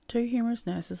Two Humorous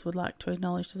Nurses would like to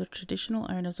acknowledge the traditional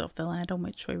owners of the land on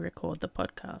which we record the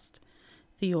podcast,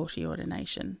 the Yorta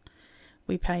Nation.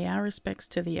 We pay our respects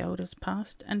to the elders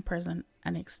past and present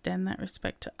and extend that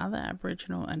respect to other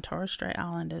Aboriginal and Torres Strait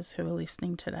Islanders who are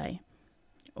listening today.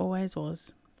 Always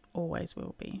was, always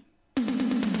will be.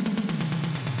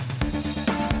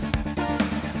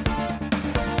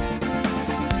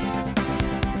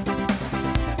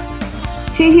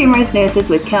 Two Humorous Nurses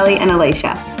with Kelly and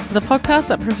Alicia. The podcast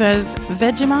that prefers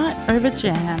Vegemite over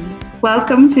jam.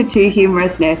 Welcome to Two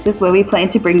Humorous Nurses, where we plan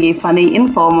to bring you funny,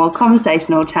 informal,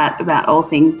 conversational chat about all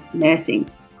things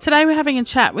nursing. Today we're having a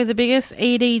chat with the biggest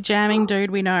ED jamming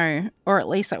dude we know, or at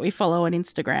least that we follow on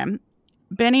Instagram.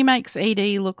 Benny makes ED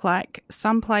look like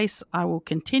someplace I will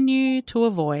continue to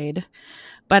avoid.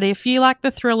 But if you like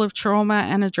the thrill of trauma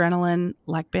and adrenaline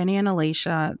like Benny and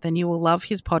Alicia, then you will love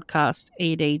his podcast,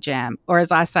 ED Jam, or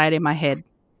as I say it in my head,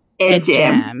 Ed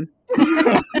Jam.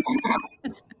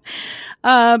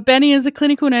 Benny is a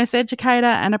clinical nurse educator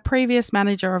and a previous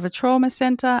manager of a trauma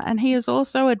centre, and he is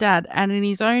also a dad and, in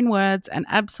his own words, an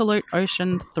absolute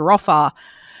ocean throffer.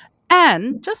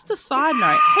 And just a side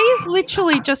note, he's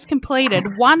literally just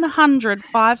completed 100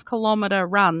 5-kilometre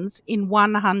runs in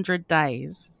 100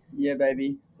 days. Yeah,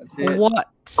 baby. That's it. What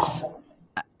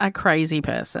a crazy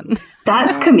person.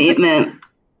 That's commitment.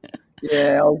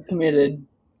 Yeah, I was committed.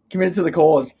 Committed to the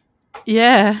cause.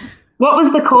 Yeah. What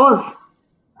was the cause?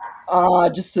 I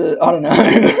don't know.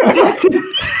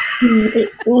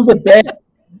 It was a bet.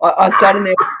 I sat in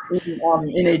there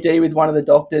in ED with one of the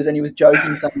doctors, and he was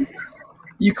joking saying,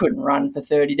 you couldn't run for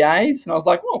 30 days. And I was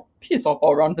like, well, piss off,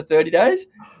 I'll run for 30 days.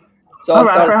 So I'll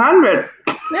run for 100.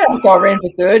 Yeah, so I ran for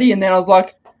 30, and then I was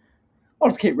like, I'll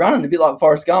just keep running, a bit like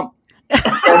Forrest Gump.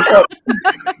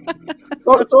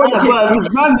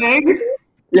 Running.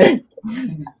 Yeah.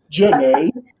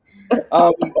 Jenny.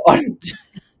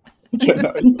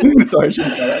 Jenny. Sorry, I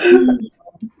shouldn't say that.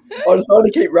 I decided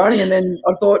to keep running, and then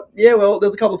I thought, yeah, well,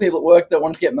 there's a couple of people at work that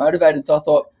wanted to get motivated, so I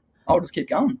thought, I'll just keep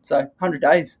going. So 100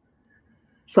 days.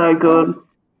 So good.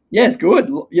 Yeah, it's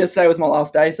good. Yesterday was my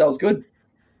last day, so it was good.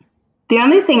 The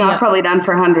only thing I've probably done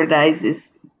for 100 days is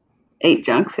eat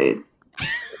junk food.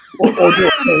 Or do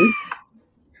it too.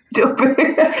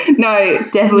 No,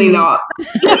 definitely not.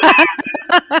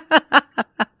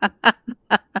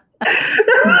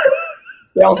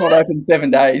 Bell's not open 7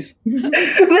 days.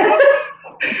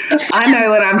 I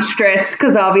know when I'm stressed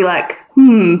because I'll be like,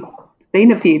 it's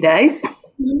been a few days.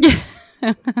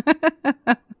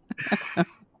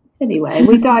 Anyway,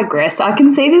 we digress. I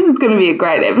can see this is going to be a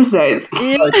great episode.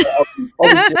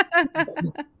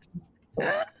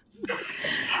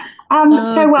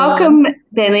 So welcome,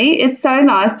 Benny. It's so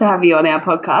nice to have you on our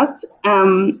podcast.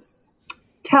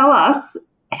 Tell us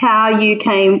how you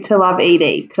came to love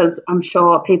ED, because I'm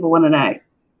sure people want to know.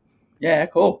 Yeah,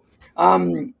 cool.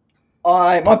 My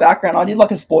background, I did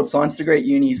like a sports science degree at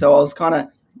uni, so I was kind of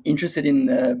interested in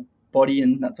the body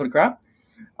and that sort of crap.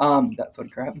 And then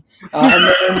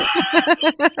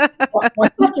my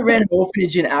sister ran an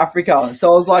orphanage in Africa,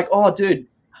 so I was like, oh, dude,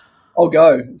 I'll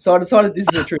go. So I decided, this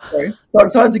is a true story, so I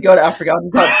decided to go to Africa.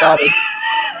 This is how it started.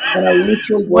 And I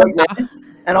literally worked there,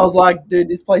 and I was like, dude,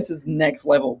 this place is next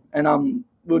level. And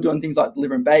we were doing things like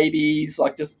delivering babies,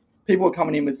 like just people were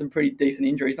coming in with some pretty decent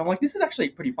injuries. I'm like, this is actually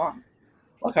pretty fun.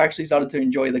 Like, I actually started to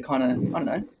enjoy the kind of, I don't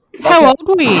know. How old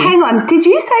were you? Hang on, did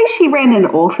you say she ran an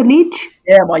orphanage?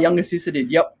 Yeah, my younger sister did,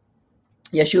 yep.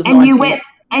 Yeah, she was and 19. You went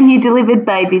and you delivered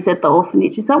babies at the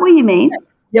orphanage. Is that what you mean?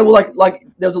 Yeah, well, like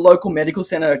there was a local medical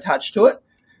centre attached to it.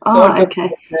 So I'd go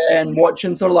there and watch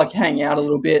and sort of like hang out a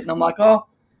little bit. And I'm like,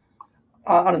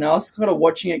 I don't know. I was kind of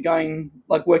watching it going,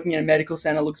 like working in a medical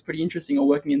centre looks pretty interesting, or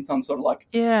working in some sort of like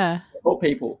help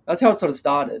people. That's how it sort of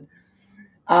started.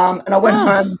 And I went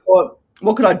home and thought,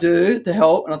 what could I do to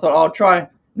help? And I thought, I'll try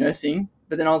nursing.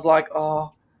 But then I was like,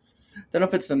 don't know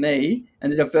if it's for me.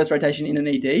 And did a first rotation in an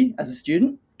ED as a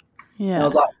student. Yeah. And I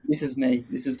was like, this is me.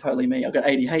 This is totally me. I've got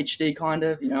ADHD kind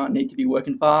of, I need to be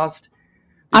working fast.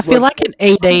 I feel like an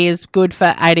ED is good for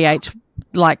ADHD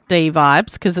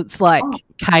vibes, because it's like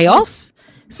chaos,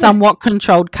 somewhat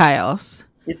controlled chaos.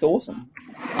 It's awesome.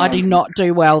 I do not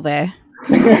do well there.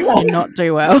 I do not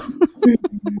do well.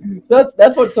 So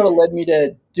that's what sort of led me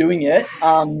to doing it,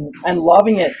 and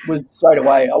loving it was straight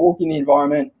away. I walk in the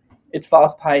environment. It's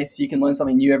fast paced. You can learn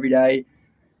something new every day.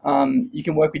 You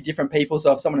can work with different people.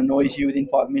 So if someone annoys you within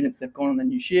 5 minutes, they've gone on a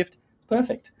new shift. It's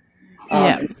perfect.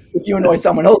 If you annoy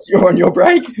someone else, you're on your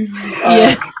break.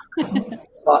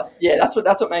 But yeah, that's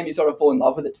what made me sort of fall in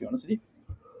love with it, to be honest with you.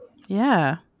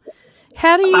 Yeah.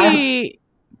 How do you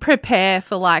prepare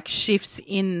for like shifts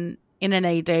in an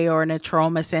ED or in a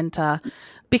trauma centre?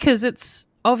 Because it's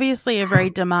obviously a very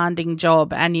demanding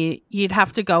job, and you'd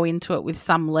have to go into it with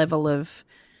some level of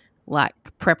like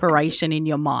preparation in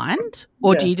your mind,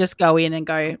 or do you just go in and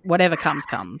go whatever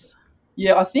comes?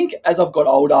 Yeah, I think as I've got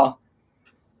older,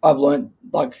 I've learned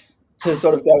like to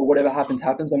sort of go whatever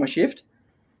happens on my shift.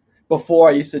 Before,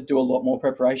 I used to do a lot more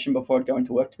preparation before I'd go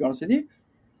into work, to be honest with you.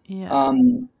 Yeah.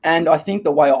 And I think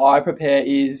the way I prepare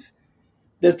is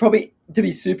there's probably, to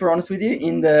be super honest with you,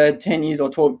 in the 10 years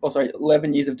or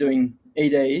 11 years of doing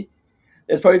ED,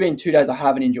 there's probably been 2 days I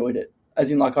haven't enjoyed it, as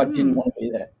in like I didn't want to be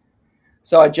there.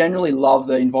 So I generally love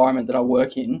the environment that I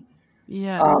work in.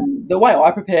 Yeah. The way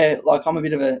I prepare, like I'm a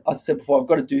bit of as I said before, I've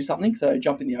got to do something. So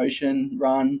jump in the ocean,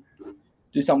 run,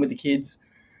 do something with the kids.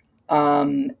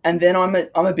 And then I'm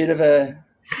a bit of a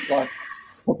like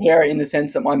preparer in the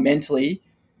sense that I mentally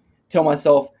tell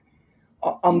myself,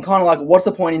 I'm kind of like, what's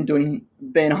the point in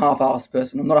being a half-assed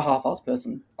person? I'm not a half-assed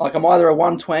person. Like I'm either a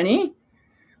 120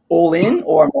 all in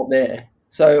or I'm not there.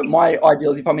 So my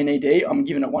ideal is if I'm in ED, I'm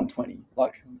giving it 120.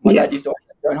 Like my dad used to always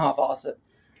say, don't half-ass it.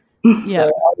 Yeah. So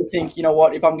I just think, you know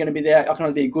what, if I'm going to be there, I can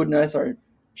either be a good nurse or a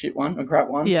shit one, a crap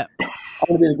one. Yeah. I'm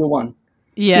going to be the good one.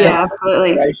 Yeah,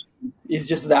 absolutely. Is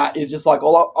just like,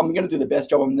 I'm going to do the best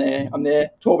job. I'm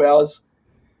there 12 hours,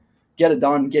 get it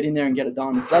done, get in there and get it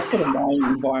done. So that's sort of my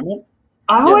environment.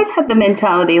 I've always had the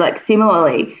mentality, like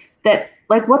similarly, that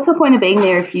like what's the point of being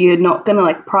there if you're not going to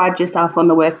like pride yourself on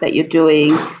the work that you're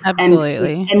doing.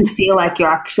 Absolutely. And feel like you're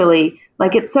actually,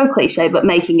 like it's so cliche, but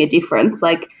making a difference.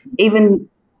 Like even,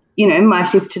 you know, my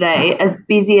shift today, as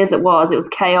busy as it was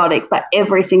chaotic, but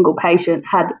every single patient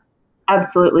had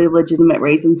absolutely legitimate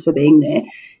reasons for being there.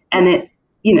 And it,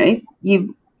 you know,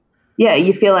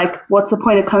 you feel like what's the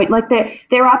point of coming? Like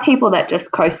there are people that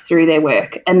just coast through their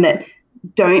work and that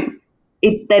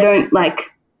they don't like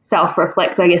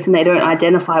self-reflect, I guess, and they don't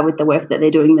identify with the work that they're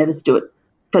doing. They just do it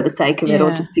for the sake of it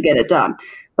or just to get it done.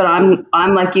 But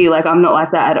I'm like you, like I'm not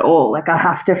like that at all. Like I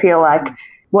have to feel like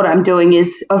what I'm doing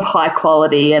is of high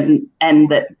quality and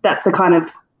that's the kind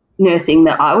of nursing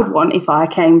that I would want if I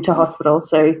came to hospital.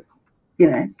 So, you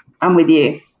know, I'm with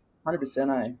you.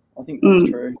 100%, I think that's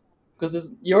true.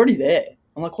 Because you're already there.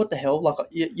 I'm like, what the hell? Like,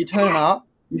 you're turning up.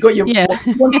 You got your... You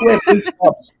want to wear blue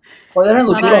scrubs. Like, they don't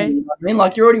look good on you. You know what I mean?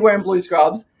 Like, you're already wearing blue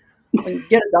scrubs. Like,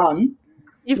 get it done.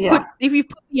 If you've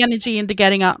put the energy into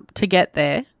getting up to get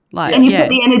there, like... And you put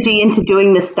the energy into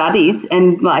doing the studies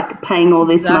and, like, paying all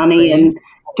this money and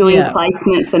doing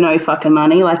placement for no fucking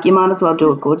money. Like, you might as well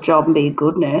do a good job and be a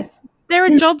good nurse. There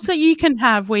are jobs that you can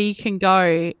have where you can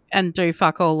go and do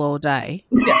fuck all day.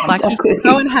 Yeah, like you can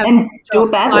go and have do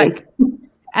it badly.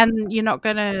 And you're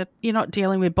not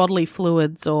dealing with bodily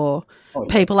fluids or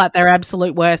people at their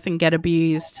absolute worst and get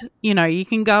abused. You know, you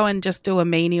can go and just do a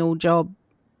menial job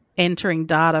entering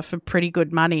data for pretty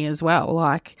good money as well.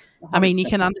 Like, 100%. I mean, you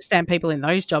can understand people in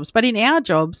those jobs, but in our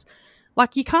jobs,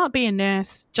 like you can't be a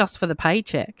nurse just for the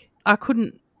paycheck. I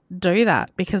couldn't do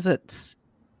that because it's,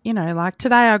 you know, like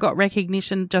today I got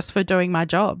recognition just for doing my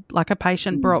job. Like a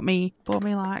patient brought me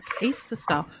like Easter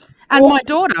stuff. And my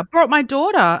daughter brought my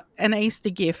daughter an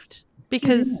Easter gift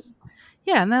because,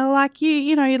 and they were like,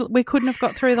 you know, we couldn't have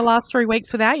got through the last 3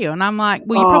 weeks without you. And I'm like,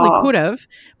 well, you probably could have,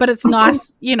 but it's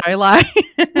nice, you know, like.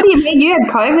 What do you mean? You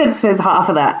had COVID for half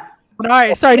of that.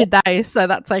 No, so did they, so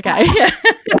that's okay.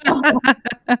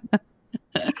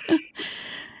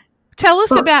 Tell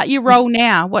us about your role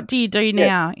now. What do you do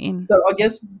now? So I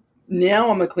guess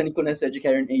now I'm a clinical nurse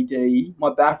educator in ED.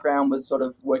 My background was sort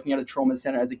of working at a trauma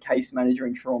centre as a case manager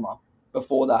in trauma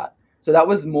before that. So that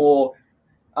was more,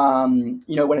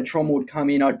 you know, when a trauma would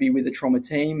come in, I'd be with the trauma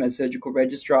team, a surgical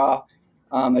registrar,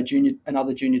 another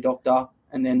junior doctor,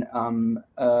 and then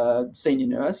a senior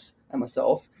nurse and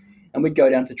myself. And we'd go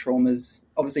down to traumas,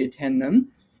 obviously attend them,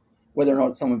 whether or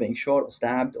not someone being shot or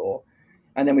stabbed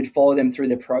and then we'd follow them through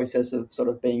the process of sort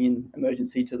of being in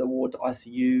emergency to the ward to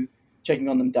ICU, checking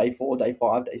on them day 4, day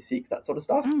 5, day 6, that sort of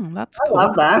stuff. That's cool. I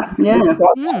love that. Yeah.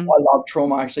 I love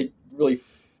trauma. I actually really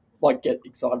like get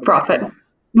excited. Profit.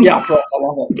 Yeah, I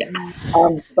love it.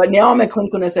 Yeah. But now I'm a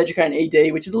clinical nurse educator in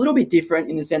ED, which is a little bit different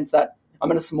in the sense that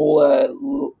I'm in a smaller,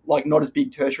 like not as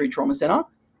big tertiary trauma centre.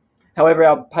 However,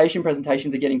 our patient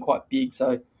presentations are getting quite big.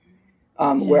 So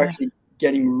we're actually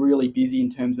getting really busy in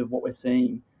terms of what we're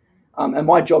seeing. And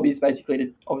my job is basically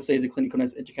to, obviously as a clinical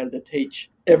nurse educator, to teach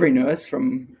every nurse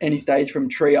from any stage, from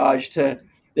triage to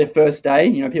their first day.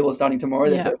 You know, people are starting tomorrow,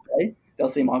 their first day. They'll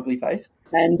see my ugly face.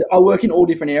 And I work in all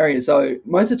different areas. So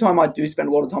most of the time I do spend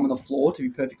a lot of time on the floor, to be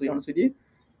perfectly honest with you.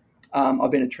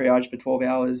 I've been at triage for 12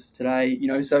 hours today, you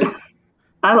know, so.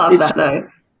 I love that though.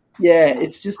 Yeah,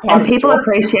 it's just part of the job. And people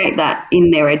appreciate that in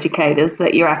their educators,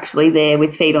 that you're actually there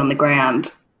with feet on the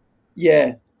ground.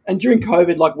 Yeah. And during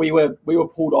COVID, like we were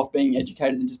pulled off being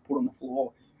educators and just put on the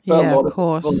floor for a lot of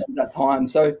people at that time.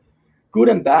 So good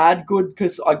and bad. Good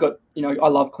because I got, I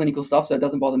love clinical stuff, so it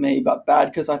doesn't bother me. But bad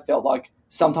because I felt like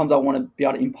sometimes I want to be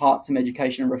able to impart some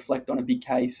education and reflect on a big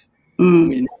case. And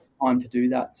we didn't have time to do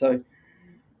that. So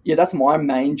yeah, that's my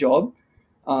main job.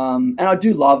 And I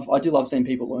do love seeing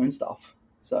people learn stuff.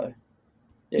 So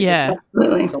yeah.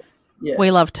 Absolutely. So, yeah.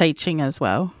 We love teaching as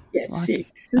well. Yeah, it's sick.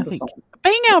 Super fun.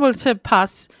 Being able to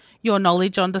pass your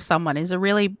knowledge on to someone is a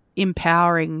really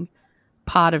empowering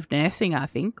part of nursing, I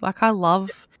think. Like, I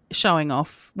love showing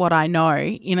off what I know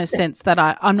in a sense that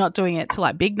I'm not doing it to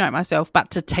like big note myself, but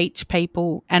to teach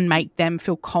people and make them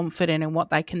feel confident in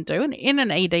what they can do. And in an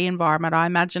ED environment, I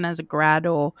imagine as a grad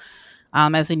or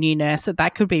as a new nurse,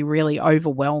 that could be really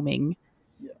overwhelming.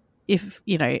 Yeah. If,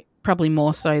 probably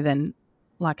more so than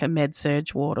like a med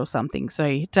surg ward or something.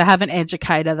 So to have an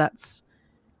educator that's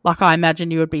like, I imagine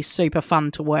you would be super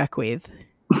fun to work with.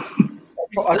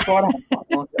 I try to have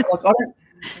fun. Like,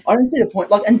 I don't see the point.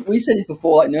 Like, and we said this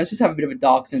before. Like, nurses have a bit of a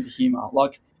dark sense of humor.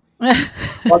 Like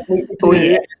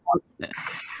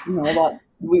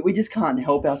we just can't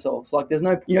help ourselves. Like, there's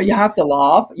no, you have to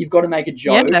laugh. You've got to make a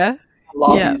joke. Yeah.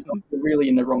 Laugh is really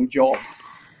in the wrong job.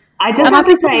 I just have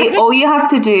to say, all you have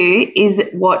to do is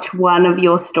watch one of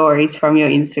your stories from your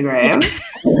Instagram,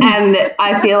 and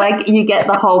I feel like you get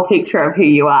the whole picture of who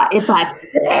you are. It's like,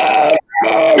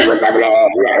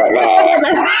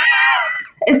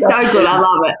 it's so good. I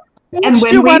love it. And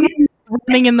when we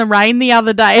running in the rain the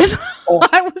other day, and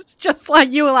I was just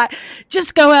like, you were like,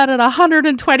 just go out at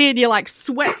 120, and you're like,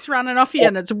 sweat's running off you,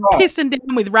 and it's pissing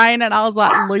down with rain, and I was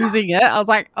like losing it. I was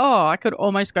like, oh, I could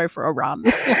almost go for a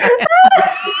run.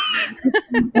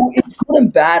 Well, it's good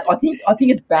and bad. I think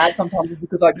it's bad sometimes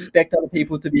because I expect other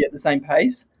people to be at the same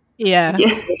pace. Yeah.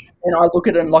 And I look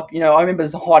at it and like, I remember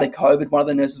as the height of COVID, one of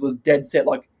the nurses was dead set,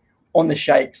 like on the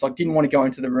shakes, like didn't want to go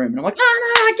into the room. And I'm like, no,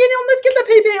 get on, let's get the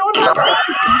PPE on.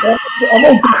 I'm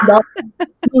all good up,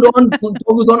 stood on, dog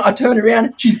was on. I turned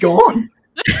around, she's gone.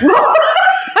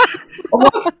 I'm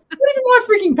like, not even my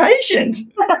freaking patient.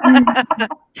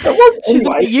 She's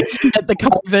like, you can get the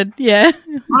COVID, yeah.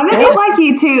 I'm a bit like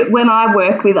you too. When I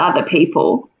work with other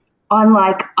people, I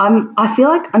feel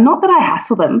like, not that I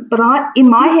hassle them, but in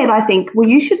my head I think, well,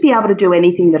 you should be able to do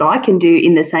anything that I can do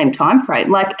in the same time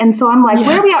frame. Like, and so I'm like,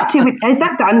 where are we up to? Is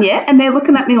that done yet? And they're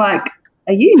looking at me like,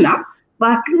 are you nuts?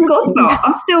 Like, of course not.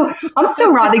 I'm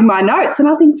still writing my notes, and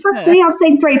I think, fuck me, I've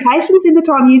seen 3 patients in the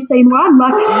time you've seen 1.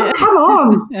 Like, come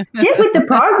on, get with the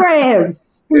program.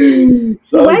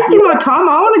 You're wasting my time.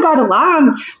 I want to go to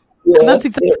lunch. Yeah, that's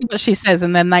exactly what she says,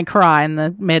 and then they cry in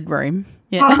the med room.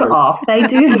 Yeah. Fuck it off. They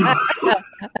do.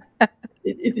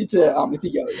 It's a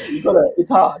yo-yo.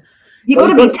 It's hard. You got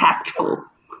to be tactful.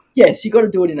 Yes, you got to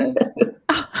do it in a.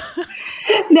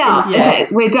 Now, okay,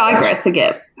 we digress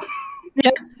again.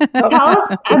 Yeah. Tell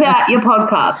us about your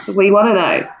podcast. We want to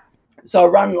know. So I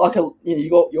run like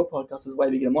your podcast is way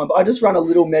bigger than mine, but I just run a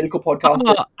little medical podcast.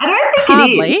 I don't think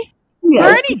hardly. It is. We're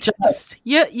only just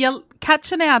you're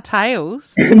catching our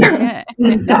tails. Yeah.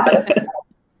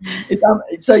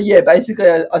 So yeah, basically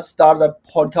I started a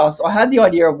podcast. I had the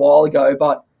idea a while ago,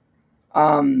 but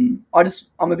I'm a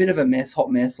bit of a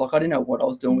hot mess. Like, I didn't know what I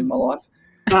was doing with my life.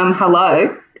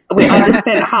 Hello. I just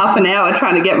spent half an hour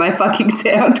trying to get my fucking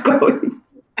sound going.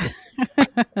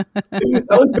 That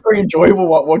was very enjoyable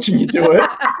watching you do it.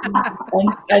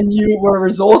 And you were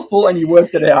resourceful and you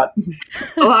worked it out.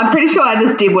 Well, I'm pretty sure I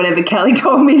just did whatever Kelly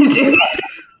told me to do.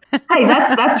 Hey,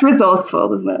 that's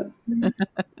resourceful, isn't it?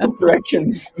 Good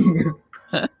directions.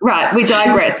 Right, we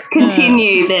digress.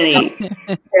 Continue, Benny.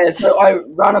 Yeah, so I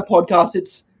run a podcast.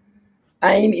 Its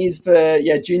aim is for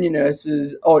junior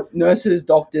nurses or nurses,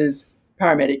 doctors,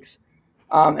 paramedics,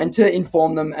 and to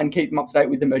inform them and keep them up to date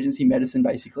with emergency medicine,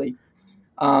 basically.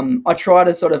 I try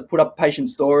to sort of put up patient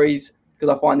stories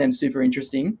because I find them super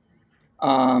interesting.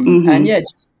 And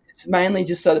it's mainly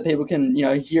just so that people can,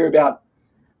 hear about,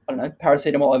 I don't know,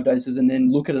 paracetamol overdoses and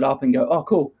then look at it up and go, oh,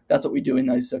 cool, that's what we do in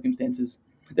those circumstances.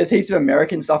 There's heaps of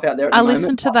American stuff out there at the moment. I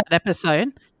listened to that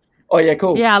episode. Oh, yeah,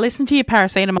 cool. Yeah, I listened to your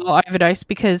paracetamol overdose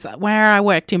because where I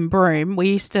worked in Broome, we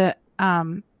used to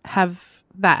have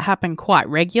that happen quite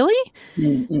regularly.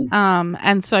 Mm-hmm.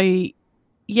 And so,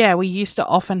 yeah, we used to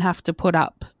often have to put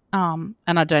up, and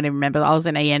I don't even remember, I was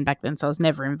an EN back then, so I was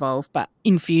never involved, but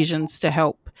infusions to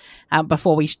help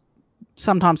before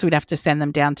sometimes we'd have to send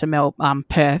them down to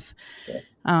Perth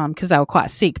because they were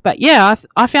quite sick. But yeah,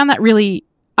 I found that really,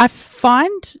 I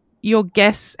find your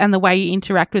guests and the way you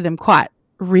interact with them quite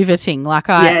riveting. Like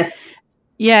and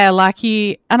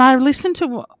I listened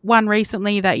to one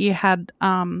recently that you had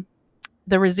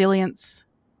the resilience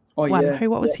one. yeah.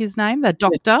 What was his name? The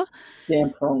doctor.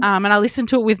 Dan Pronk. And I listened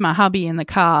to it with my hubby in the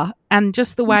car, and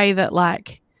just the way that,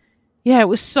 like, yeah, it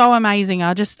was so amazing.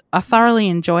 I thoroughly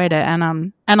enjoyed it,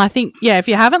 and I think, yeah, if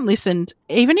you haven't listened,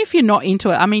 even if you're not into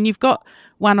it, I mean, you've got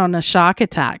one on a shark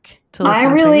attack to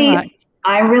listen to.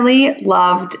 I really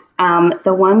loved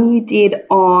the one you did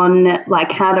on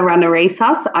like how to run a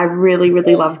resus. I really,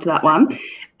 really loved that one.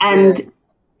 And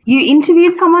you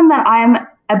interviewed someone that I am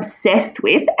obsessed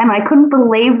with, and I couldn't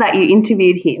believe that you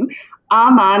interviewed him.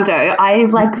 Armando, I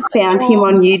like found him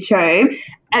on YouTube,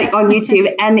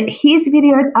 and his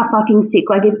videos are fucking sick.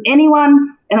 Like if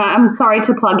anyone, and I'm sorry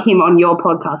to plug him on your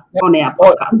podcast, on our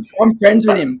podcast. I'm friends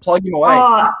with him. Plug him away.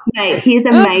 Oh, mate, he's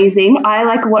amazing. I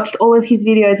like watched all of his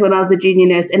videos when I was a junior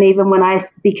nurse, and even when I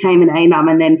became an ANUM,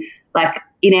 and then like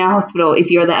in our hospital, if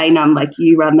you're the ANUM, like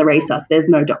you run the resus, there's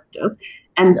no doctors.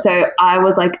 And so I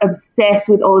was like obsessed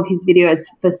with all of his videos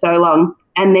for so long.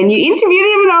 And then you interviewed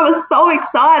him and I was so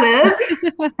excited.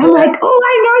 I'm like, oh,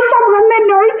 I know someone that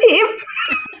knows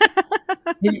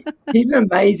him. He's an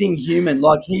amazing human.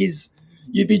 Like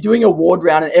you'd be doing a ward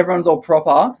round and everyone's all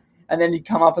proper, and then he'd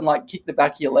come up and like kick the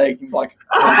back of your leg and like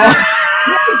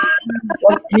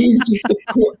he's just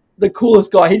the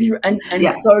coolest guy. He's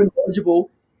so knowledgeable.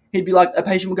 He'd be like, a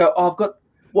patient would go, oh, I've got,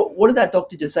 what did that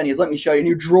doctor just say? And he goes, let me show you. And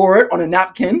he'd draw it on a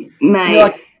napkin. Mate. And you're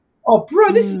like, oh, bro,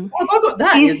 have I got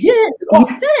that? He goes, yeah. Oh,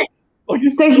 thanks.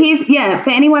 So for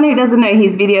anyone who doesn't know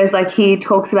his videos, like he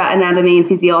talks about anatomy and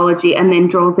physiology and then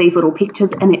draws these little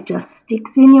pictures and it just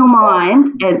sticks in your mind.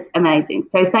 It's amazing.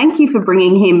 So thank you for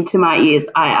bringing him to my ears.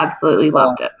 I absolutely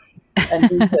loved it. And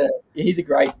he's a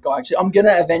great guy. Actually, I'm going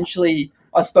to eventually,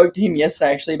 I spoke to him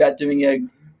yesterday actually about doing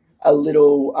a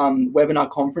little webinar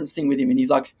conference thing with him, and he's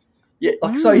like, yeah,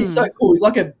 like so he's so cool. He's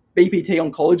like a BPT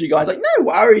oncology guy. He's like, no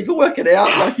worries, we'll work it out.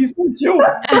 Like he's so chill.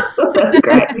 That's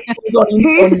great. He's on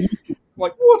YouTube. I'm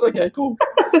like, what? Okay, cool.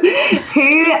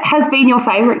 Who has been your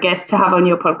favourite guest to have on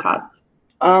your podcast?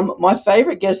 My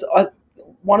favourite guest,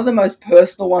 one of the most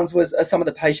personal ones was some of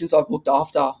the patients I've looked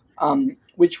after,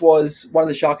 which was one of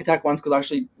the shark attack ones because I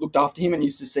actually looked after him and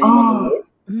used to see him on the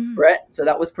ward, Brett. So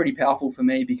that was pretty powerful for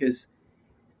me because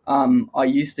I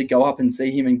used to go up and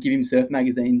see him and give him surf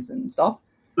magazines and stuff.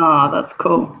 Oh, that's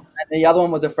cool. And the other one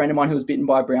was a friend of mine who was bitten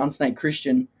by a brown snake,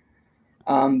 Christian,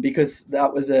 because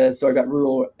that was a story about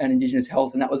rural and Indigenous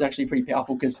health, and that was actually pretty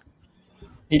powerful because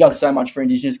he does so much for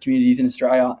Indigenous communities in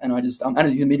Australia, and I just and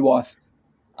he's a midwife.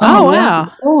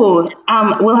 Wow. Oh,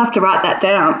 we'll have to write that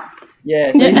down.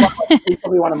 Yeah, so he's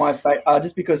probably one of my favorite,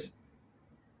 just because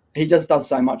he just does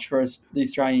so much for us, the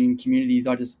Australian communities.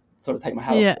 I just sort of take my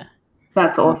hat off.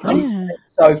 That's awesome. And he's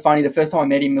so funny. The first time I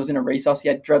met him, he was in a resus. He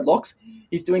had dreadlocks.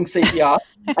 He's doing CPR,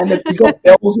 and he's got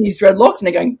bells in his dreadlocks, and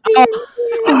they're going, who's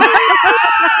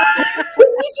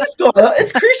this guy?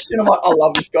 It's Christian. I'm like, I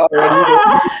love this guy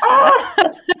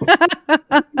already.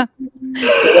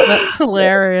 That's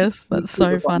hilarious. That's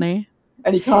so funny.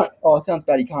 And he can't, it sounds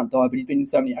bad, he can't die, but he's been in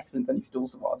so many accidents and he still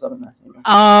survives. I don't know. Anyway.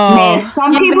 Oh. Man,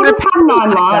 some people just have 9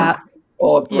 lives.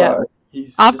 Oh, bro. Yeah.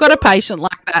 I've got a patient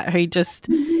like that who just,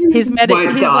 his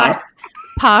like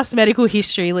past medical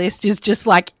history list is just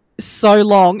like so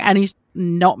long and he's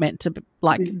not meant to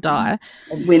like die.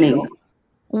 Winning.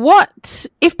 What,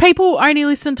 if people only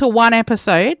listen to one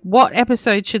episode, what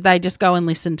episode should they just go and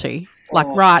listen to? Like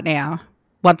right now,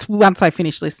 once they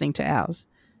finish listening to ours.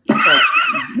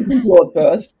 Listen to yours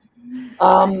first.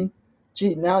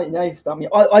 Gee, now you stumped me.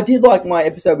 I did like my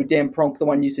episode with Dan Pronk, the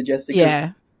one you suggested.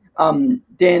 Yeah.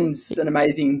 Dan's an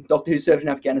amazing doctor who served in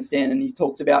Afghanistan, and he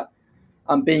talks about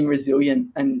being resilient,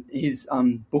 and his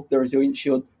book, The Resilient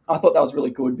Shield. I thought that was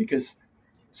really good because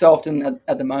so often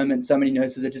at the moment, so many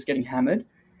nurses are just getting hammered.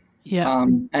 Yeah.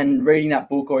 And reading that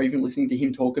book or even listening to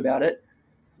him talk about it,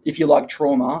 if you like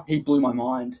trauma, he blew my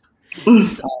mind.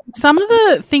 Some of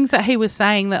the things that he was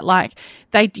saying that like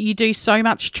you do so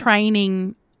much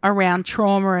training around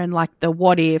trauma and like the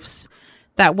what ifs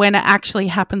that when it actually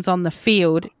happens on the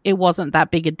field, it wasn't that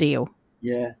big a deal.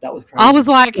 Yeah, that was crazy. I was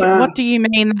like, What do you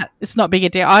mean that it's not big a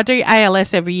deal? I do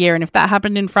ALS every year, and if that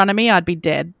happened in front of me, I'd be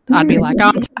dead. I'd be like,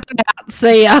 I'm tapping out,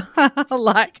 see ya.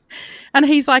 And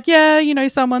he's like, yeah,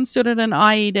 someone stood at an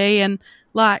IED and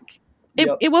like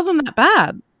it wasn't that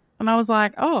bad. And I was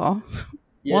like, oh,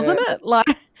 wasn't it?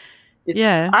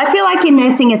 I feel like in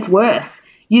nursing it's worse.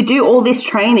 You do all this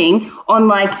training on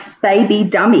like baby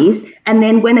dummies, and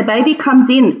then when a baby comes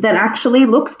in that actually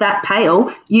looks that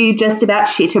pale, you just about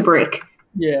shit a brick.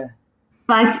 Yeah.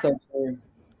 Like, so true.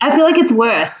 I feel like it's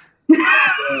worse.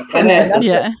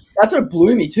 That's what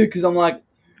blew me too, because I'm like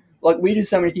we do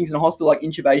so many things in the hospital, like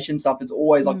intubation stuff. It's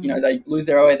always like, they lose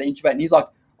their OA, they intubate, and he's like,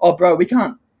 oh, bro, we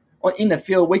can't in the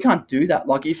field, we can't do that.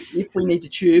 Like if we need to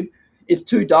tube, it's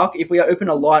too dark. If we open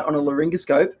a light on a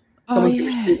laryngoscope, someone's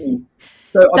going to shoot me.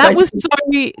 So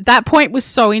that point was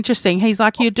so interesting. He's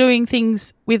like, you're doing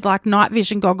things with like night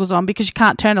vision goggles on because you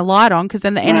can't turn a light on because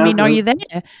then the enemy know you're there.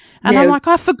 And I'm like,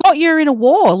 I forgot you're in a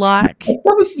war. Like that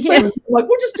was the same. Like,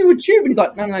 we'll just do a tube. And he's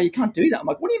like, no, you can't do that. I'm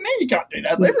like, what do you mean you can't do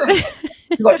that?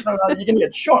 He's like, no, you're going to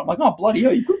get shot. I'm like, oh, bloody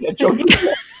hell, you could get shot.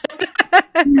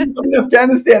 I'm in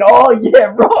Afghanistan. Oh,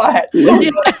 yeah, right.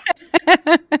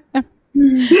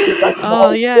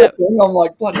 I'm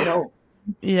like, bloody hell.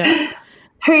 Yeah.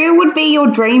 Who would be your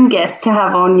dream guest to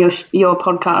have on your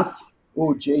podcast?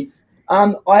 Oh, gee.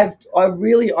 I'm a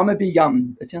big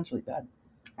it sounds really bad.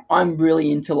 I'm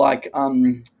really into like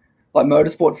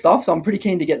motorsport stuff, so I'm pretty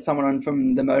keen to get someone on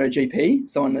from the MotoGP,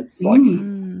 someone that's like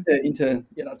into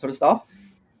that sort of stuff.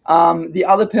 The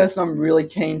other person I'm really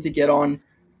keen to get on,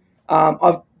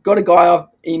 I've got a guy I've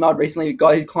emailed recently, a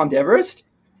guy who climbed Everest,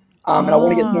 and I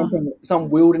want to get someone from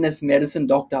some wilderness medicine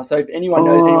doctor. So if anyone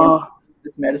knows anyone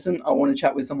this medicine, I want to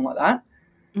chat with someone like that.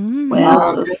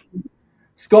 Wow.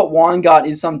 Scott Weingart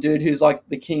is some dude who's like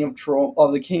the king of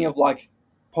the king of like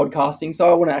podcasting, so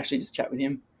I want to actually just chat with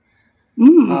him.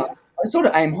 I sort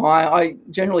of aim high. I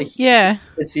generally hit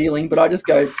the ceiling, but I just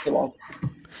go for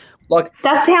like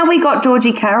that's how we got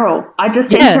Georgie Carroll. I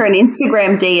just sent her an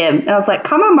Instagram DM and I was like,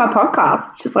 come on my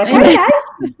podcast. She's like, okay.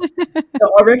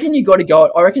 So I reckon you got to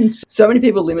go. I reckon so many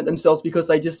people limit themselves because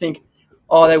they just think,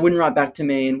 oh, they wouldn't write back to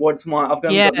me, and I've got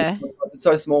this podcast, it's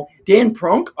so small. Dan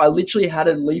Pronk, I literally had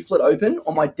a leaflet open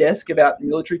on my desk about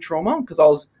military trauma because I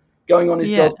was going on this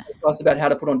girl's podcast about how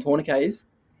to put on tourniquets.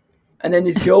 And then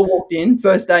this girl walked in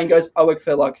first day and goes, I work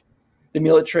for like the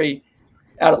military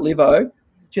out at Livo.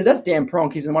 She goes, that's Dan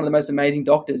Pronk. He's one of the most amazing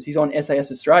doctors. He's on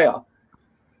SAS Australia.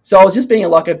 So I was just being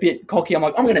like a bit cocky. I'm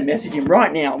like, I'm going to message him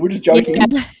right now. We're just joking. I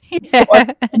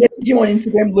messaged him on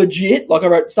Instagram legit. Like I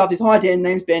wrote stuff. Hi Dan,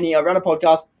 name's Benny. I run a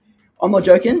podcast. I'm not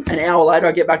joking. An hour later,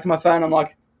 I get back to my phone. I'm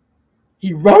like,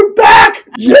 he wrote back.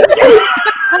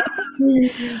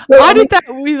 So I did that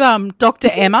with Dr.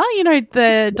 Emma. You know,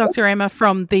 the Dr. Emma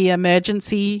from the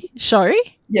emergency show.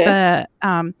 Yeah.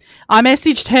 I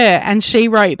messaged her and she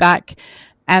wrote back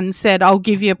and said, I'll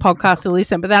give you a podcast to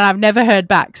listen. But then I've never heard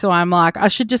back. So I'm like, I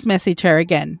should just message her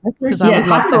again because I would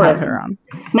love to have her on.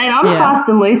 Mate, I'm fast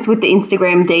and loose with the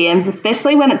Instagram DMs,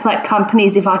 especially when it's like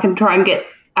companies, if I can try and get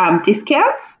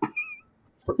discounts.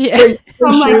 Free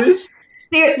shoes.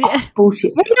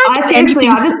 Bullshit.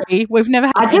 We've never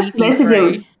had I just message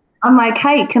him. I'm like,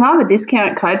 hey, can I have a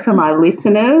discount code for my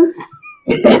listeners?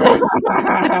 That's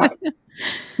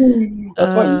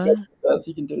why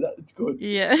you can do that. It's good.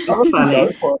 Yeah.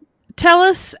 Funny. Tell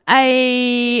us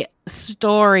a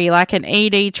story, like an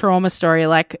ED trauma story,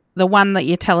 like the one that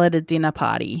you tell at a dinner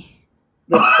party.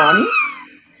 That's funny?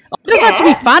 It doesn't have to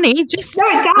be funny. Just no,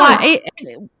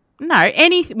 it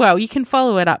does. Well, you can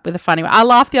follow it up with a funny one. I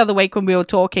laughed the other week when we were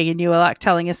talking and you were like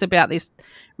telling us about this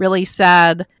really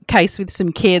sad case with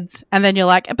some kids, and then you're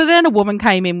like, but then a woman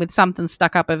came in with something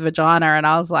stuck up her vagina, and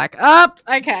I was like, oh,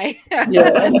 okay.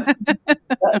 Yeah,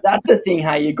 that's the thing,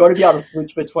 hey, you've got to be able to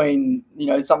switch between,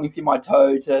 something's in my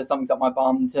toe to something's up my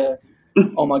bum to,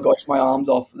 oh my gosh, my arm's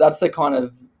off. That's the kind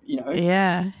of,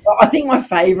 Yeah. I think my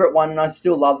favourite one, and I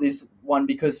still love this one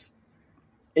because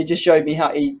it just showed me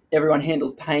how everyone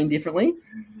handles pain differently.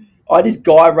 I had this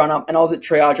guy run up, and I was at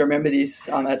triage. I remember this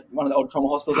at one of the old trauma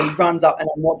hospitals, and he runs up, and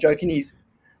I'm not joking, he's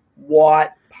white,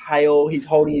 pale, he's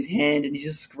holding his hand, and he's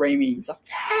just screaming. He's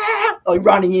like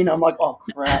running in. I'm like, oh,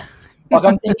 crap. Like,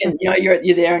 I'm thinking,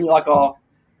 you're there, and you're like, oh,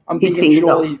 I'm thinking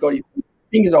surely he's got his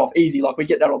fingers off, easy. Like, we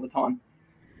get that all the time.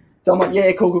 So I'm like, yeah,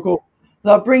 cool.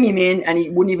 So I bring him in, and he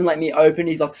wouldn't even let me open.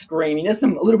 He's, like, screaming. There's a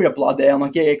little bit of blood there. I'm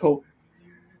like, yeah, cool.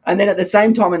 And then at the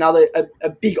same time, a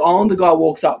big Islander guy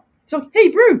walks up. He's like, hey,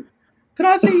 bro, can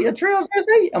I see a triage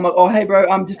Thursday? I'm like, oh, hey, bro,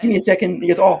 just give me a second. He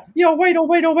goes, oh, yeah, I'll wait.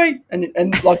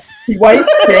 And like, he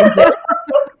waits, stands there.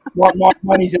 My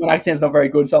New Zealand accent's not very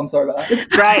good, so I'm sorry about that. It's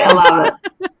great. I love it.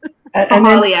 And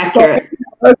highly accurate.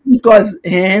 So I opened this guy's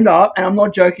hand up, and I'm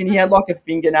not joking. He had like a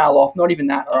fingernail off, not even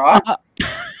that, all right?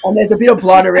 And there's a bit of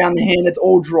blood around the hand. It's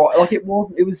all dry. Like, it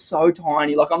was so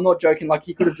tiny. Like, I'm not joking. Like,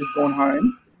 he could have just gone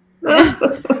home.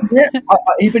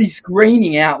 But he's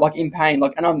screaming out like in pain,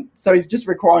 like, so he's just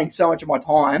requiring so much of my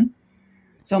time.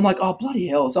 So I'm like, oh, bloody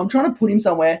hell. So I'm trying to put him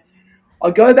somewhere.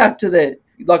 I go back to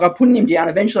I'm putting him down.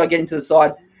 Eventually I get into the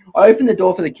side. I open the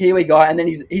door for the Kiwi guy, and then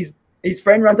his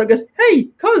friend runs up and goes, hey,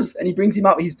 cuz, and he brings him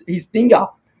up his finger.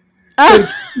 So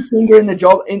his finger in the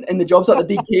job in the job site, the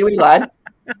big Kiwi lad.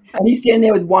 And he's standing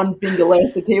there with one finger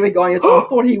left. The Kiwi guy goes, oh, I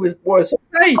thought he was worse.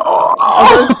 Hey.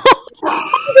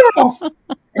 it off. And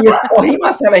he goes, oh, he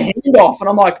must have a hand off. And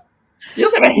I'm like, he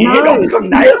doesn't have a hand off. He's got a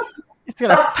nail. It's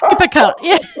got a paper cut.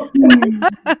 Yeah. So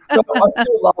I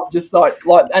still love just like,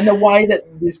 and the way that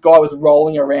this guy was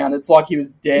rolling around, it's like he was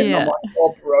dead. Yeah. And I'm like,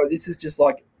 oh, bro, this is just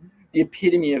like the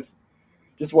epitome of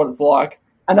just what it's like.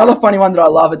 Another funny one that I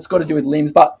love, it's got to do with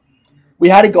limbs, but we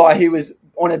had a guy who was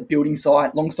on a building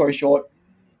site, long story short,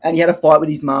 and he had a fight with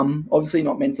his mum, obviously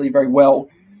not mentally very well.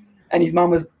 And his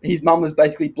mum was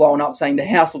basically blowing up saying the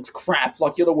house looks crap,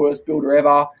 like you're the worst builder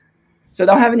ever. So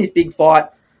they're having this big fight.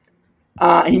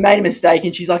 He made a mistake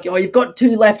and she's like, oh, you've got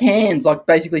two left hands, like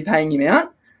basically paying him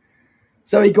out.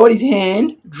 So he got his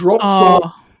hand,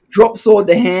 drop sword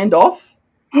the hand off,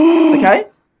 okay?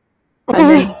 And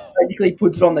then he basically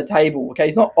puts it on the table, okay?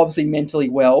 He's not obviously mentally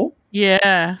well.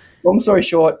 Yeah. Long story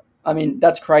short, I mean,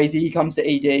 that's crazy. He comes to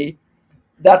ED.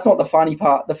 That's not the funny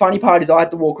part. The funny part is I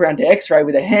had to walk around to X-ray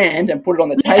with a hand and put it on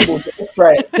the table to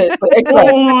X-ray.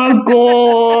 Oh, my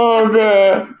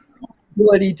God.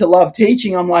 Ability to love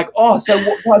teaching. I'm like, oh, so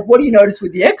guys, what do you notice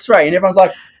with the X-ray? And everyone's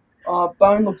like, oh,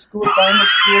 bone looks good, bone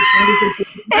looks good.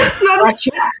 It's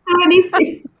not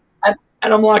anything.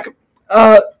 And I'm like,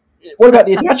 what about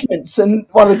the attachments? And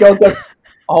one of the girls goes,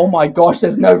 oh my gosh,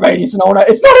 there's no radius and ulna.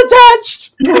 It's not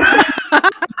attached.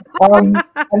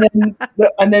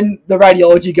 And then the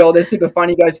radiology girl, they're super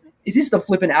funny, goes, is this the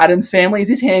flippin' Addams family? Is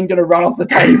this hand going to run off the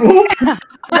table?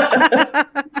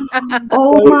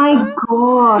 Oh my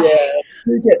gosh. Yeah,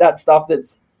 you get that stuff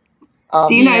that's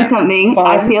do you know something?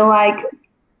 fun. I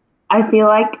feel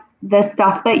like the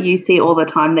stuff that you see all the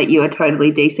time that you are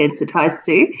totally desensitized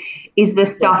to is the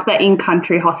stuff that in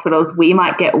country hospitals we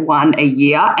might get one a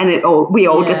year and we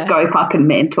all just go fucking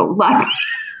mental. Like,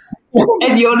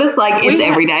 and you're just like, it's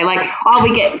every day. Like, oh,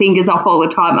 we get fingers off all the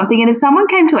time. I'm thinking if someone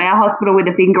came to our hospital with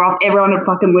a finger off, everyone would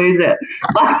fucking lose it.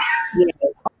 Like,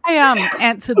 I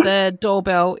answered the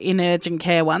doorbell in urgent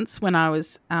care once when I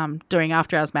was doing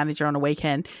after hours manager on a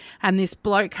weekend, and this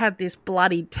bloke had this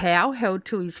bloody towel held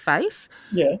to his face.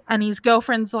 Yeah. And his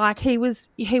girlfriend's like, he was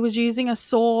using a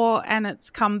saw and it's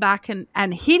come back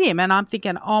and hit him. And I'm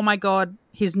thinking, oh my God,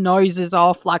 his nose is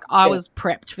off. Like, I was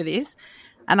prepped for this.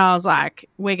 And I was like,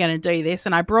 we're going to do this.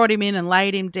 And I brought him in and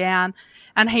laid him down.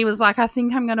 And he was like, I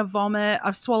think I'm going to vomit.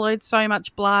 I've swallowed so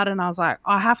much blood. And I was like,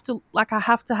 I have to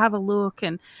have a look.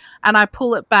 And I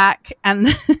pull it back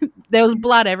and there was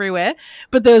blood everywhere.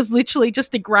 But there was literally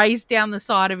just a graze down the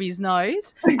side of his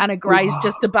nose and a graze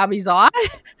just above his eye.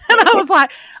 And I was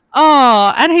like,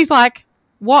 oh. And he's like,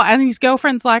 what? And his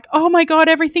girlfriend's like, oh my God,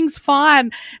 everything's fine.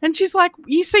 And she's like,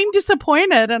 you seem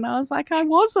disappointed. And I was like, I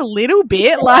was a little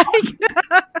bit. Like,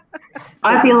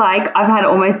 I feel like I've had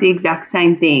almost the exact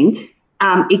same thing,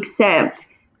 except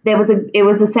it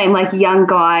was the same, like, young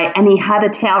guy, and he had a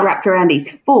towel wrapped around his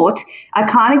foot. I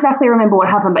can't exactly remember what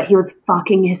happened, but he was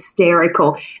fucking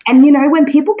hysterical. And, you know, when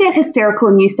people get hysterical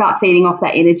and you start feeding off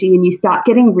that energy and you start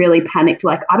getting really panicked,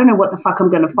 like, I don't know what the fuck I'm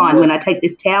going to find when I take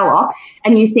this towel off.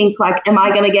 And you think, like, am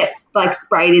I going to get, like,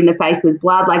 sprayed in the face with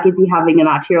blood? Like, is he having an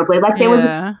arterial bleed? Like, there was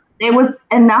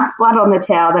enough blood on the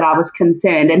towel that I was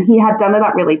concerned, and he had done it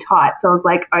up really tight. So I was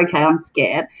like, okay, I'm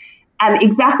scared. And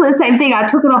exactly the same thing. I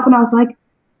took it off and I was like,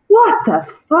 what the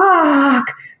fuck?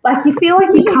 Like, you feel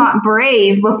like you can't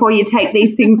breathe before you take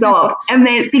these things off. And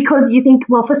then because you think,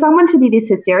 well, for someone to be this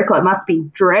hysterical, it must be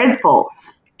dreadful.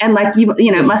 And, like, you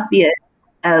know, it must be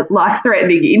a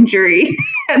life-threatening injury.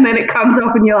 And then it comes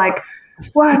off and you're like,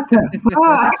 what the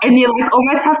fuck? And you, like,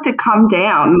 almost have to come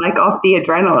down, like, off the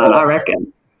adrenaline, I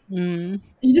reckon. You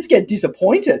just get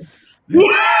disappointed. Yeah.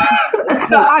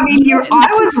 I mean,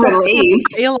 I was relieved.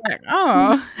 You're like,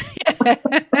 oh.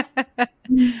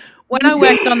 When I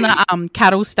worked on the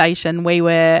cattle station, we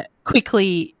were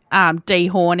quickly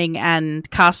dehorning and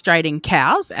castrating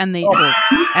cows, and in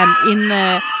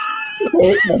the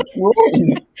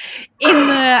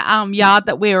yard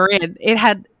that we were in, it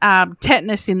had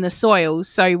tetanus in the soil,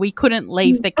 so we couldn't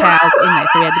leave the cows in there.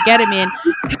 So we had to get them in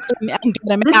and get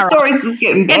them out.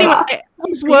 Anyway, I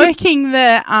was working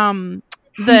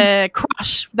the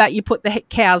crush that you put the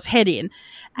cow's head in,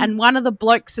 and one of the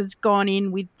blokes has gone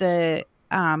in with the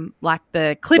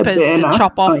the clippers to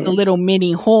chop off the little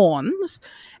mini horns,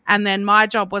 and then my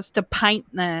job was to paint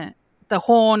the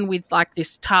horn with, like,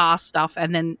 this tar stuff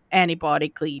and then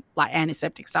antibiotically, like,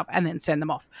 antiseptic stuff, and then send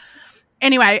them off.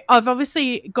 Anyway, I've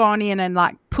obviously gone in and,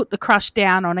 like, put the crush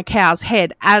down on a cow's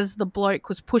head as the bloke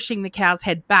was pushing the cow's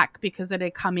head back because it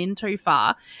had come in too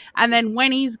far. And then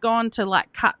when he's gone to,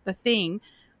 like, cut the thing,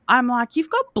 I'm like, you've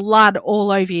got blood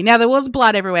all over you. Now, there was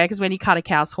blood everywhere because when you cut a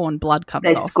cow's horn, blood comes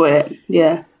off. They squirt,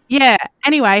 yeah. Yeah.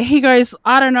 Anyway, he goes,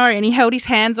 I don't know. And he held his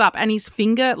hands up and his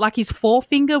finger, like his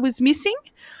forefinger was missing.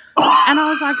 And I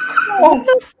was like, what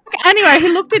the fuck? Anyway, he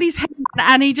looked at his hand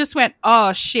and he just went,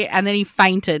 oh, shit. And then he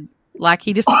fainted. Like,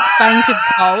 he just fainted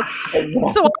cold.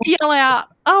 So I yell out,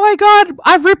 oh, my God,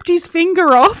 I've ripped his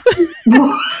finger off. So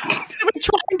we're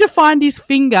trying to find his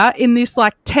finger in this,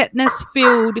 like,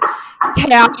 tetanus-filled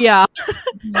cow ear.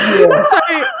 So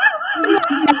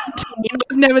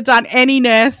I've never done any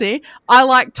nursing. I,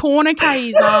 like, tourniquet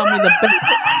his arm with a belt.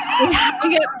 We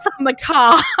hang it from the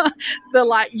car, the,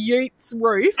 like, utes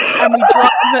roof, and we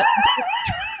drive it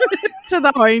to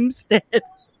the homestead.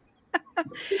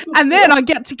 And then I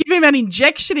get to give him an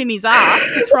injection in his ass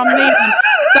because from the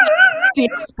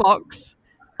FDS box,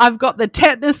 I've got the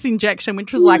tetanus injection,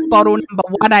 which was like bottle number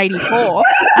 184,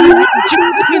 and I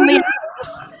injected him in the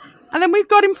ass. And then we've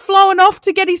got him flowing off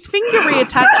to get his finger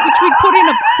reattached, which we put in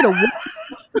a bucket of water.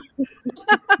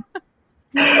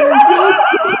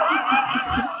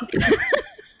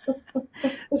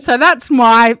 So that's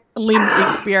my limb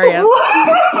experience.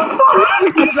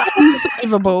 It's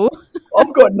unsavable.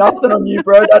 I've got nothing on you,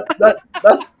 bro. That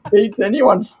beats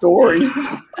anyone's story.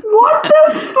 What the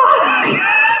fuck?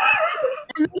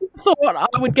 I thought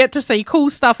I would get to see cool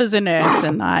stuff as a nurse,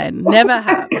 and I never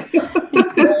have.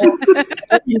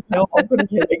 I'm going to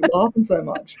keep laughing so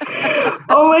much.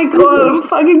 Oh my God, I'm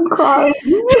fucking crying.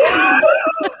 You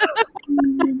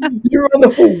were on the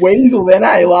full weasel then,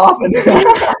 eh? Laughing. Mate,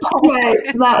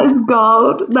 that is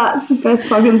gold. That's the best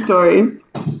fucking story.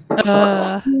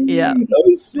 Yeah.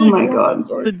 Oh my God.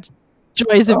 The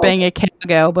joys of being a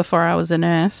cowgirl before I was a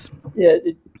nurse. Yeah,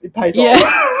 it pays off. Yeah.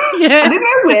 I didn't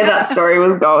know where that story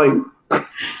was going.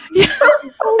 You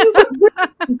find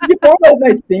old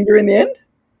mate's finger in the end?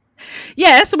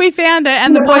 Yeah, so we found it,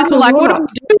 and the boys were like, what do we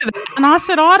do with it? And I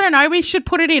said, I don't know, we should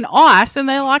put it in ice. And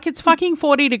they're like, it's fucking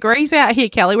 40 degrees out here,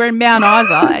 Kelly. We're in Mount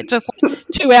Isa, just like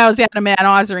 2 hours out of Mount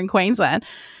Isa in Queensland.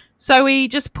 So we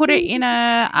just put it in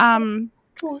one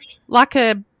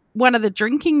of the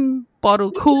drinking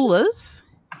bottle coolers.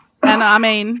 And I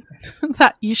mean,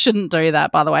 that you shouldn't do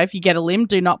that, by the way. If you get a limb,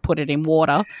 do not put it in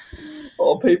water.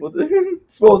 Oh, people do.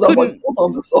 It swells up like 4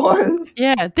 times the size.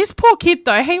 Yeah, this poor kid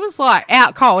though, he was like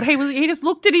out cold. He just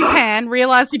looked at his hand,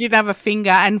 realised he didn't have a finger,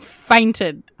 and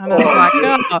fainted. And I was like,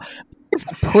 oh, it's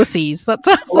pussies. That's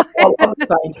us. I love the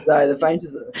fainters, eh? The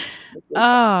fainters are.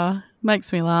 Oh,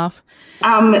 makes me laugh.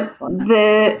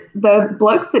 The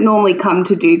blokes that normally come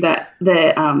to do that,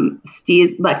 the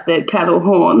steers, like the cattle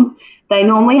horns, they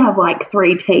normally have like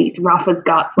 3 teeth, rough as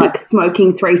guts, like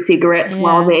smoking 3 cigarettes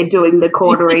while they're doing the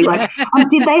cautery. Like,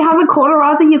 did they have a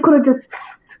cauterizer? You could have just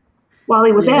while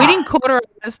he was out. We didn't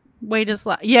cauterize. We just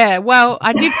well,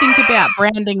 I did think about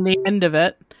branding the end of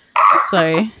it, so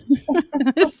I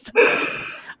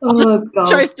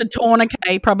chose to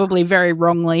tourniquet probably very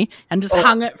wrongly and just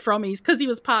hung it from because he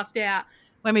was passed out.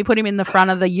 When we put him in the front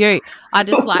of the ute, I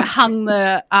just like hung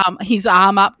the his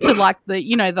arm up to like the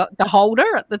the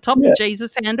holder at the top, the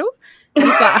Jesus handle, and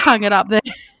just like hung it up there.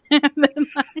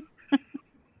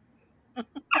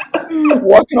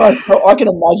 What can I can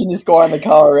imagine this guy in the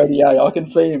car already. I can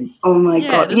see him. Oh my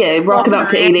God! Yeah, rocking up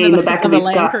to ED in the back of his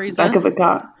car. Back of a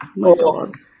car. Oh my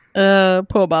God.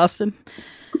 Poor bastard.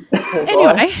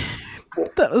 Anyway,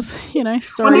 that was story time.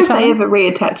 I wonder if they ever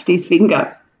reattached his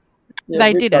finger. Yeah,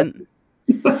 they didn't.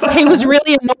 He was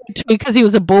really annoyed too because he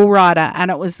was a bull rider and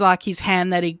it was like his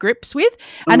hand that he grips with,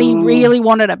 and he really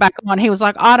wanted it back on. He was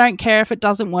like, I don't care if it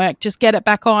doesn't work, just get it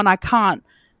back on. I can't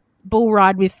bull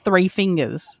ride with 3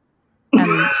 fingers.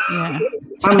 And yeah.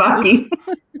 Unlucky.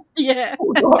 Yeah.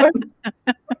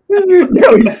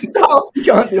 No, he's stuffed. He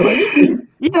can't do anything.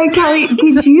 So, Kelly,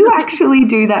 did you actually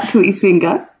do that to his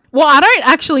finger? Well, I don't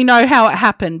actually know how it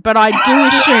happened, but I do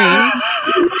assume...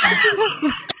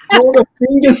 You're the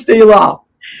finger stealer.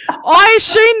 I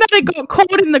assumed that it got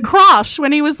caught in the crush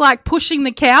when he was like pushing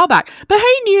the cow back. But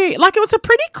he knew, like, it was a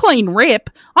pretty clean rip.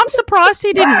 I'm surprised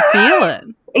he didn't feel it.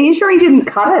 Are you sure he didn't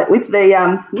cut it with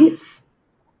the snip?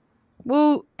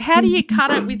 Well, how do you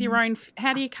cut it with your own?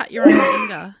 How do you cut your own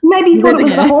finger? Maybe he thought it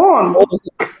was the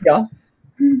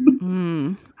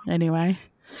horn. Anyway.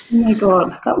 Oh my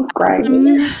God, that was great.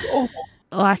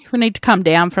 Like, we need to come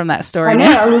down from that story I know,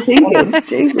 now. I was thinking,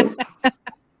 Jesus.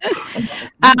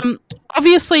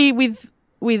 Obviously, with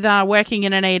working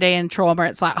in an ED and trauma,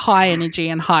 it's like high energy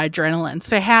and high adrenaline.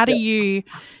 So how do you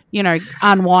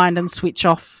unwind and switch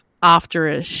off after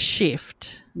a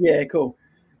shift? Yeah, cool.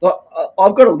 Like,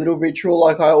 I've got a little ritual.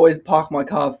 Like, I always park my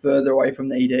car further away from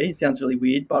the ED. It sounds really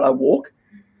weird, but I walk.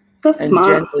 That's smart.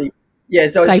 Generally,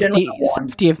 so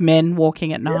safety of men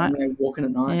walking at night. Yeah, walking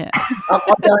at night. Yeah. I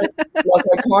kind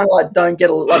of don't get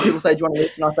like people say, do you want to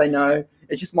lift? And I say no.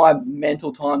 It's just my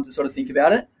mental time to sort of think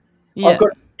about it. Yeah. I've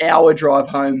got an hour drive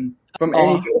home From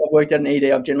any job I've worked at an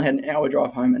ED, I've generally had an hour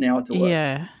drive home, an hour to work.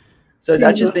 Yeah. So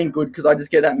that's just been good because I just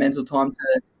get that mental time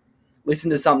to listen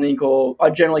to something, or I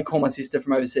generally call my sister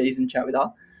from overseas and chat with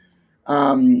her.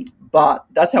 But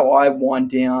that's how I wind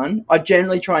down. I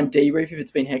generally try and debrief if it's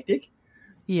been hectic.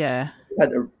 Yeah. I've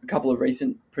had a couple of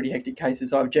recent pretty hectic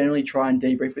cases, so I generally try and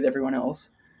debrief with everyone else.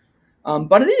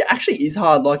 But it actually is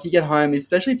hard. Like, you get home,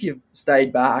 especially if you've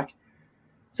stayed back,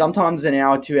 sometimes an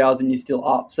hour, 2 hours, and you're still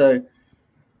up. So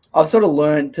I've sort of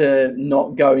learned to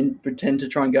not go and pretend to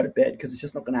try and go to bed because it's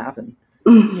just not going to happen.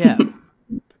 Yeah.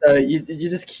 So you're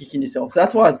just kicking yourself. So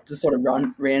that's why I just sort of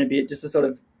ran a bit, just to sort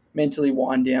of mentally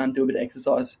wind down, do a bit of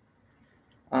exercise.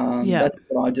 That's just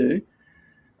what I do.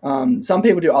 Some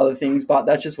people do other things, but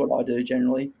that's just what I do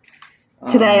generally.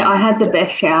 Today I had the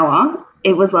best shower.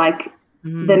 It was like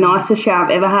the nicest shower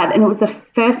I've ever had. And it was the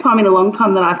first time in a long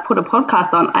time that I've put a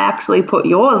podcast on. I actually put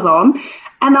yours on.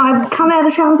 And I've come out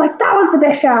of the shower, I was like, that was the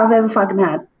best shower I've ever fucking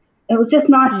had. It was just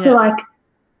nice to, like,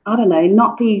 I don't know,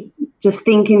 not be just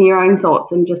thinking your own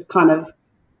thoughts and just kind of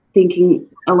thinking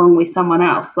along with someone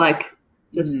else. Like,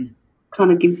 just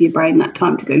kind of gives your brain that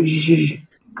time to go zzzz.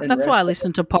 That's why I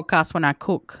listen to podcasts when I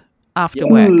cook after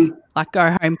work. Like,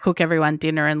 go home, cook everyone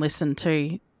dinner and listen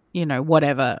to, you know,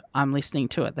 whatever I'm listening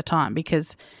to at the time,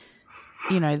 because,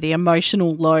 you know, the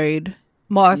emotional load,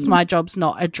 most my job's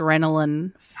not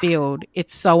adrenaline filled.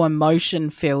 It's so emotion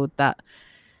filled that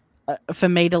for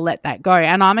me to let that go,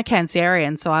 and I'm a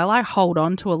Cancerian, so I like hold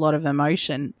on to a lot of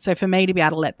emotion. So for me to be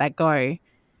able to let that go,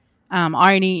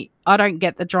 I don't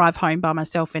get the drive home by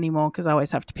myself anymore because I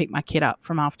always have to pick my kid up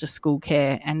from after school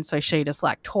care, and so she just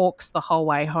like talks the whole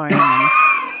way home.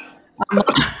 And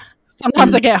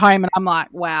sometimes I get home and I'm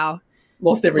like, wow,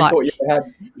 lost every thought you ever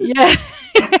had. Yeah.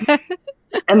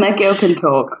 And that girl can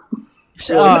talk.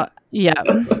 Yeah.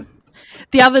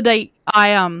 The other day,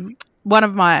 one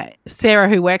of my, Sarah,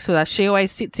 who works with us, she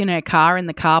always sits in her car in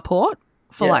the carport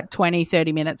for like 20,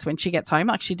 30 minutes when she gets home.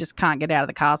 Like, she just can't get out of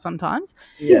the car sometimes.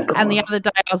 Yeah. And the other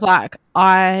day I was like,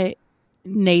 I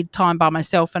need time by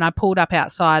myself. And I pulled up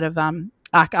outside of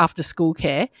like after school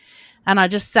care, and I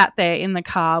just sat there in the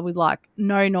car with like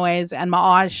no noise and my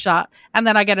eyes shut. And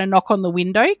then I get a knock on the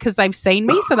window because they've seen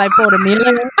me. So they brought a meal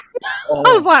in.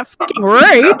 I was like, fucking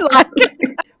rude. Like,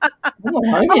 I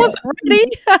wasn't ready.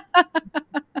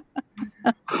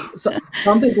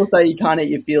 Some people say you can't eat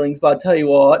your feelings, but I tell you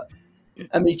what,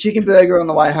 I mean, chicken burger on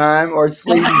the way home or a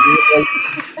sleepy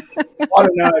I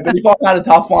don't know, but if I've had a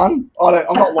tough one,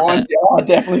 I'm not lying to you, I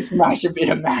definitely smash a bit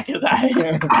of Macca's.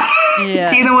 Yeah.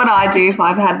 Do you know what I do if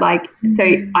I've had so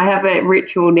I have a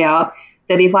ritual now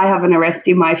that if I have an arrest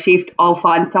in my shift, I'll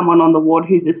find someone on the ward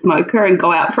who's a smoker and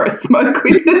go out for a smoke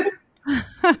with them.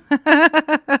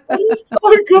 That is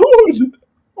so good.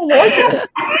 I like it.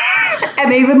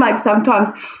 And even like sometimes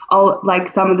I'll like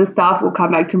some of the staff will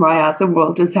come back to my house and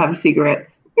we'll just have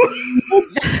cigarettes.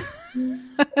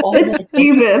 It's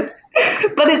stupid,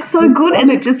 but it's so good, and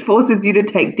it just forces you to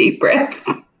take deep breaths.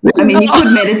 I mean, you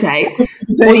could meditate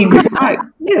or you could smoke.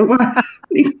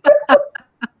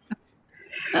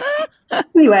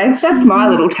 Anyway, that's my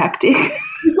little tactic.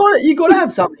 You got to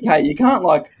have something. Hey, you can't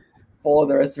like follow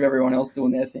the rest of everyone else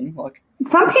doing their thing. Like,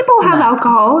 some people have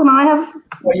alcohol, and I have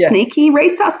sneaky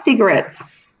recess cigarettes.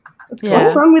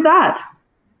 What's wrong with that?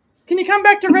 Can you come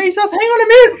back to recess? Hang on a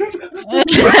minute.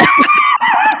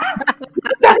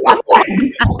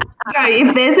 No,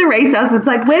 if there's a recess, it's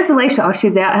like, where's Alicia? Oh,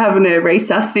 she's out having a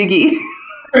recess ciggy.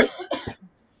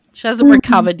 She hasn't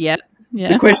recovered yet. Yeah.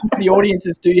 The question to the audience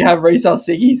is, do you have recess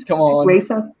ciggies? Come on.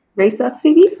 Recess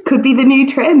ciggy? Could be the new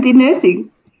trend in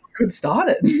nursing. Could start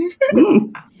it.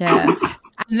 Yeah.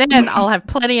 And then I'll have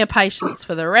plenty of patience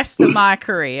for the rest of my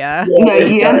career.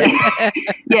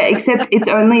 Except it's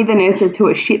only the nurses who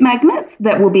are shit magnets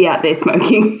that will be out there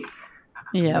smoking.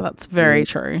 Yeah, that's very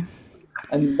true.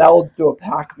 And they'll do a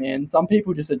pack, man. Some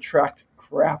people just attract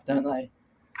crap, don't they?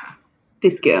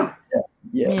 This girl.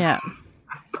 Yeah.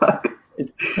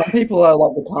 Some people are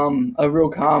like become a real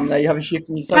calm. They have a shift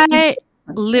and you say,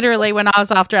 literally, when I was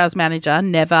after hours manager,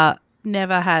 never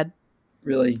had.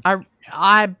 Really?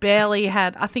 I barely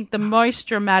had. I think the most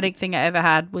dramatic thing I ever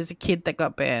had was a kid that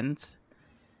got burns.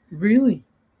 Really?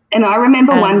 And I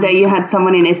remember one day you had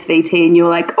someone in SVT and you were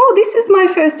like, oh, this is my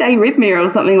first arrhythmia or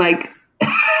something like.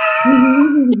 I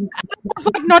was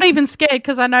like not even scared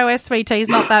because I know SVT is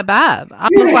not that bad. I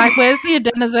was like, where's the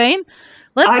adenosine?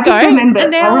 Let's go. I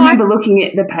remember looking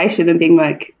at the patient and being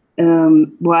like,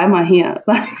 why am I here?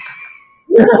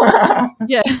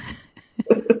 Yeah.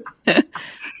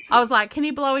 I was like, can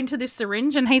you blow into this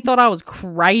syringe? And he thought I was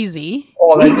crazy.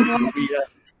 Oh,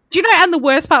 Do you know, and the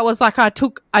worst part was like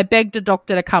I begged a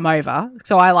doctor to come over.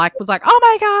 So I was like, oh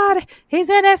my God, he's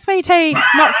an SVT.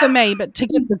 Not for me, but to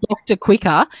get the doctor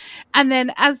quicker. And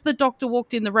then as the doctor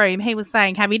walked in the room, he was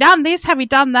saying, have you done this? Have you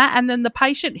done that? And then the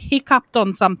patient hiccuped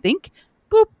on something.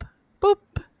 Boop, boop,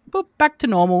 boop, back to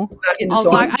normal. I was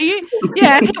like, are you?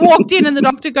 Yeah, he walked in and the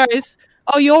doctor goes,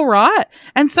 oh, you're right.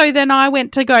 And so then I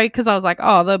went to go because I was like,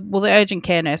 oh, the urgent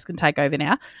care nurse can take over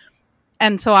now.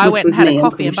 And so I went and had a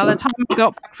coffee. And by the time I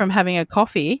got back from having a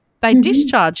coffee, they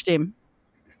discharged him.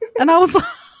 And I was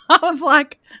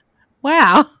like,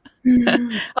 wow.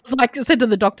 I said to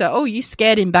the doctor, oh, you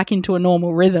scared him back into a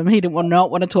normal rhythm. He didn't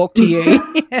want to talk to you.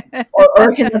 I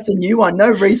reckon that's the new one.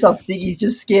 No resup ciggies,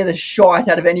 just scare the shite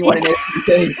out of anyone in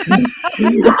SVT.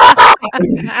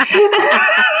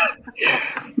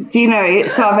 Do you know,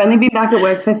 so I've only been back at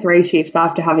work for 3 shifts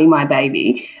after having my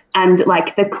baby. And,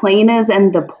 like, the cleaners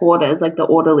and the porters, like the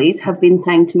orderlies, have been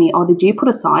saying to me, oh, did you put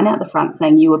a sign out the front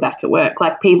saying you were back at work?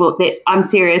 Like, people, I'm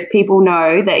serious, people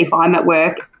know that if I'm at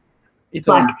work, it's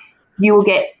like, on. You will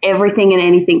get everything and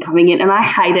anything coming in. And I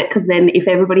hate it because then if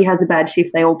everybody has a bad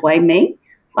shift, they all blame me.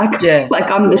 Like,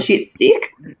 like I'm the shit stick.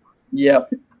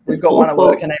 Yep. We've got one at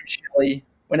work, her name's Shelley.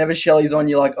 Whenever Shelley's on,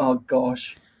 you're like, oh,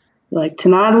 gosh. Like,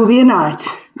 tonight will be a night.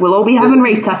 We'll all be having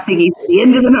recess ciggies at the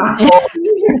end of the night.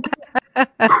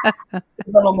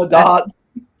 On the darts.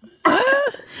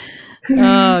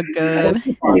 Oh, good.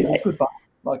 It's good fun.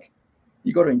 Like,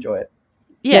 you got to enjoy it.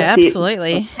 Yeah, that's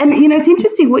absolutely. It. And, you know, it's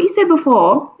interesting what you said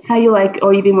before, how you're like,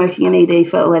 oh, you've been working in ED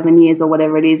for 11 years or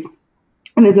whatever it is,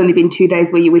 and there's only been 2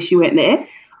 days where you wish you weren't there.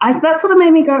 That sort of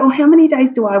made me go, oh, how many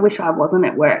days do I wish I wasn't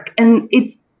at work? And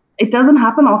it doesn't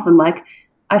happen often. Like,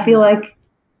 I feel like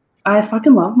I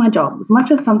fucking love my job as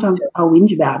much as sometimes I'll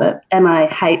whinge about it, and I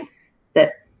hate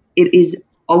that it is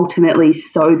ultimately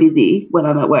so busy when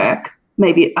I'm at work.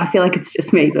 Maybe I feel like it's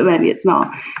just me, but maybe it's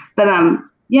not. But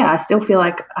I still feel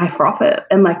like I froth it.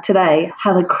 And like today,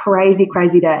 had a crazy,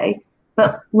 crazy day,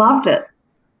 but loved it.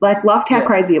 Like loved how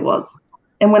crazy it was.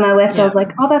 And when I left, I was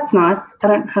like, oh, that's nice. I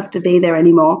don't have to be there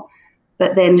anymore.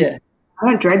 But then I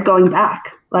don't dread going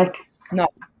back. Like, no.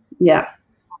 Yeah.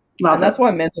 Love and that's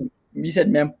why you said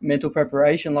mental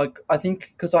preparation. Like, I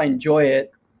think because I enjoy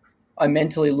it, I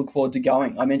mentally look forward to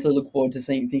going. I mentally look forward to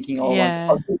thinking,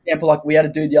 like, for example, like we had a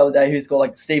dude the other day who's got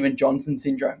like Steven Johnson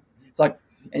syndrome. It's like,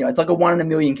 anyway, it's like a 1 in a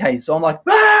million case. So I'm like,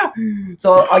 ah!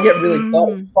 So I get really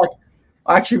excited. It's like,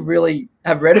 I actually really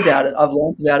have read about it. I've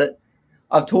learned about it.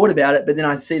 I've taught about it, but then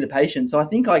I see the patient. So I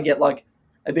think I get like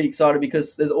a bit excited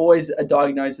because there's always a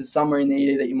diagnosis somewhere in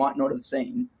the ED that you might not have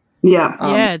seen.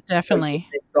 Yeah. Definitely.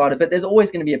 So excited, but there's always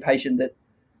going to be a patient that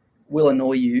will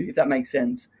annoy you, if that makes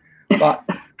sense. But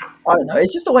I don't know.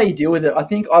 It's just the way you deal with it. I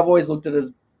think I've always looked at it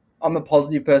as I'm a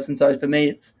positive person. So for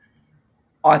me,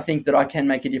 I think that I can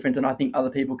make a difference and I think other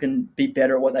people can be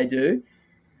better at what they do.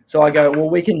 So I go, well,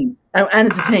 we can, and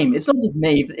it's a team. It's not just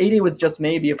me. If ED was just me,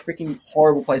 it'd be a freaking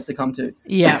horrible place to come to.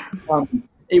 Yeah.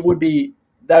 It would be,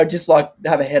 they would just like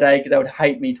have a headache. They would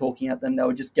hate me talking at them. They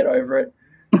would just get over it.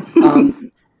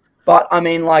 But I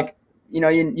mean, like, you know,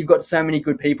 you've got so many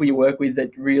good people you work with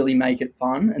that really make it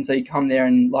fun. And so you come there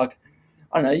and like,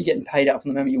 I don't know, you're getting paid out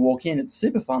from the moment you walk in. It's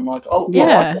super fun. Like,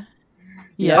 I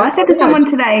said to someone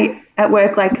today at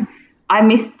work, like, I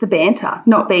missed the banter,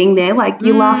 not being there. Like,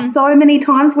 you laugh so many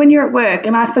times when you're at work,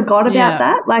 and I forgot about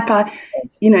that. Like,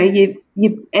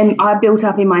 and I built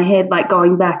up in my head, like,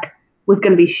 going back was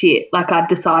going to be shit. Like, I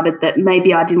decided that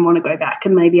maybe I didn't want to go back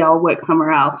and maybe I'll work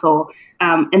somewhere else. Or,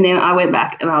 and then I went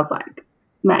back and I was like,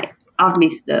 mate, I've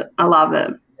missed it. I love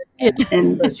it.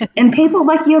 And people,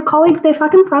 like your colleagues, they're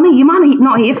fucking funny. You might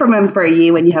not hear from them for a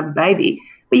year when you have a baby,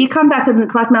 but you come back and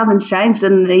it's like nothing's changed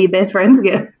and they're your best friends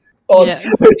again. Oh, it's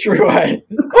so true, eh?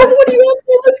 Oh, what do you want?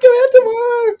 Let's go out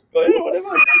tomorrow.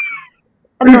 Whatever.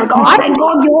 And they're like, oh, thank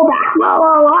God you're back. Blah,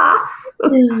 blah, blah.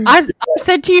 I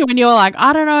said to you when you were like,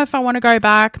 I don't know if I want to go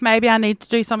back. Maybe I need to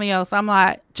do something else. I'm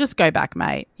like, just go back,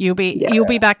 mate. You'll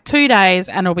be back 2 days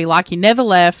and it'll be like you never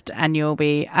left and you'll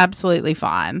be absolutely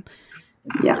fine.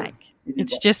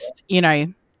 It's just, you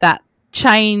know, that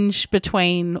change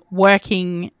between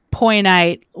working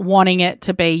 0.8, wanting it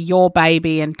to be your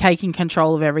baby and taking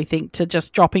control of everything, to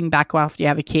just dropping back after you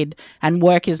have a kid and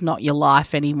work is not your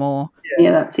life anymore.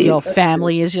 That's it. Your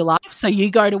family is your life. So you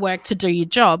go to work to do your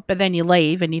job, but then you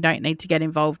leave and you don't need to get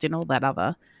involved in all that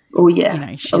other. Oh, yeah. You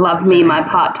know, I love me, my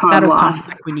part-time That'll life. come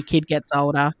back when your kid gets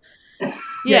older.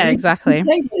 Yeah, exactly. You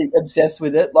can get obsessed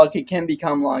with it. Like, it can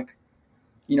become like,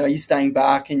 you know, you're staying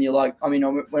back and you're like, I mean,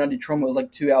 when I did trauma, it was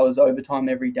like 2 hours overtime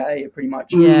every day, pretty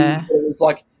much. Yeah. It was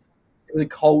like the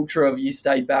culture of you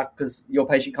stay back because your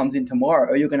patient comes in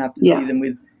tomorrow. You're going to have to see them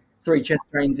with 3 chest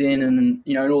trains in and,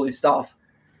 you know, and all this stuff.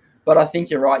 But I think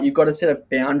you're right. You've got to set a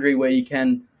boundary where you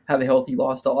can have a healthy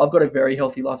lifestyle. I've got a very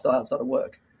healthy lifestyle outside of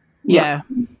work. Yeah.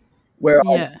 Where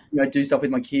I, you know, do stuff with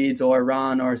my kids, or I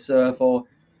run, or I surf, or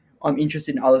I'm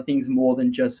interested in other things more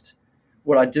than just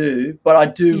what I do. But I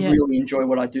do really enjoy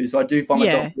what I do. So I do find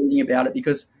myself reading about it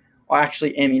because I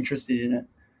actually am interested in it.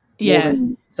 More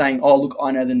than saying, oh, look,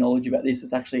 I know the knowledge about this.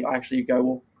 It's actually, I actually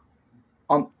go,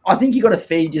 well, I think you got to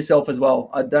feed yourself as well.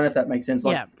 I don't know if that makes sense.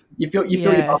 Like you fill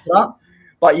your bucket up,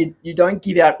 but you don't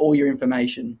give out all your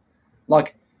information.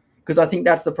 Like, because I think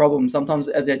that's the problem. Sometimes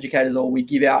as educators, or we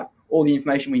give out all the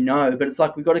information we know, but it's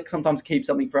like we've got to sometimes keep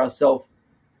something for ourselves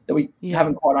that we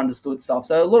haven't quite understood stuff.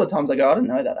 So a lot of times I go, I don't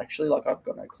know that actually. Like, I've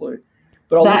got no clue.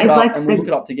 But I'll look it up and we'll look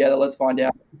it up together. Let's find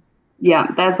out. Yeah,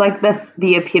 that's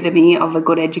the epitome of a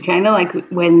good educator. Like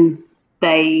when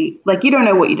they, like, you don't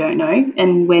know what you don't know,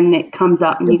 and when it comes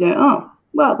up and you go, oh,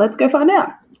 well, let's go find out.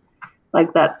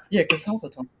 Like that's... Yeah, because half the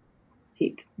time.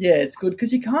 Yeah, it's good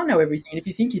because you can't know everything. If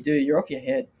you think you do, you're off your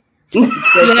head.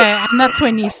 Yeah, and that's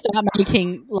when you start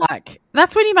making, like,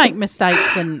 that's when you make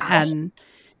mistakes and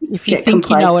if you think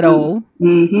you know it all.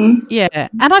 Mm-hmm. Yeah,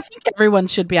 and I think everyone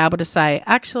should be able to say,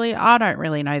 actually, I don't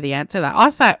really know the answer to that. I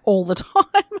say it all the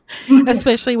time,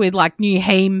 especially with, like, new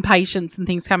heme patients and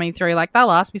things coming through. Like,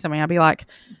 they'll ask me something, I'll be like,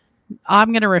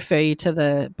 I'm going to refer you to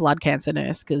the blood cancer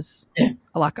nurse because,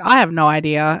 like, I have no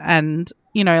idea. And,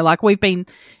 you know, like, we've been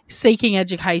seeking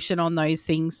education on those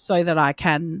things so that I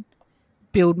can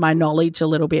build my knowledge a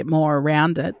little bit more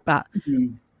around it. But,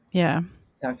 yeah,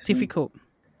 it's difficult.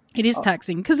 It is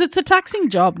taxing because it's a taxing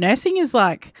job. Nursing is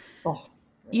like,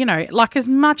 you know, like as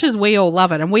much as we all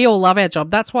love it and we all love our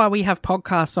job, that's why we have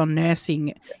podcasts on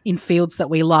nursing in fields that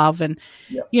we love. And,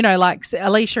 you know, like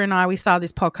Alicia and I, we started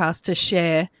this podcast to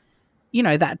share, you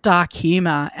know, that dark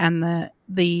humor and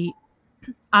the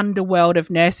underworld of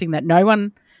nursing that no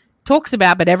one talks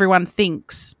about, but everyone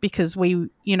thinks because we,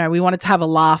 you know, we wanted to have a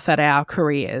laugh at our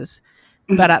careers.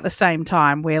 But at the same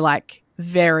time, we're like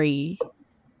very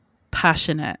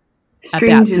passionate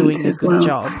about doing a good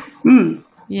job.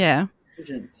 Yeah.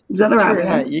 Is that the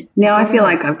right word? Now I feel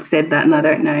like I've said that and I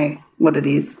don't know what it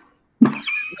is. I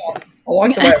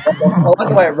like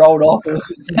the way it rolled off. It was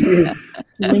just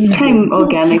it came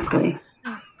organically.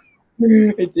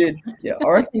 It did. Yeah, I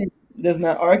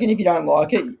reckon if you don't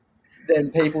like it,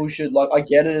 then people should, like, I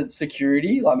get it, it's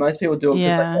security. Like, most people do it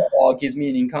because they go, it gives me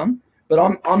an income.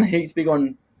 But I'm heaps big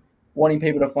on wanting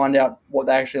people to find out what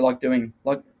they actually like doing.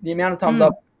 Like, the amount of times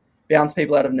I've bounced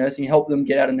people out of nursing, help them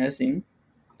get out of nursing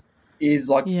is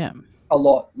like a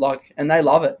lot. Like, and they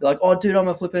love it. They're like, oh, dude, I'm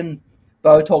a flipping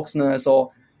Botox nurse,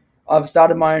 or I've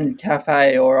started my own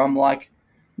cafe, or I'm like,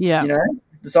 you know,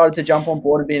 decided to jump on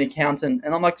board and be an accountant.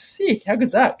 And I'm like, sick. How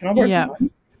good's that? Can I borrow some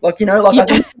money? Like, you know, like I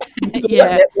think it's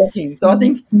about networking. So I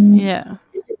think if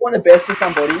you want the best for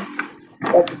somebody,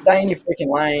 like, stay in your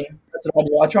freaking lane. That's what I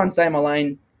do. I try and stay in my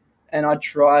lane, and I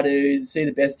try to see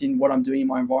the best in what I'm doing in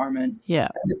my environment. Yeah.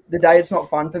 And the day it's not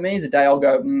fun for me is the day I'll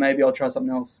go, maybe I'll try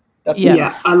something else. That's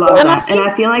I love that. And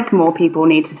I feel like more people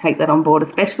need to take that on board,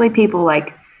 especially people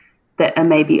like that are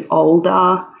maybe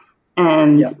older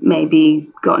and maybe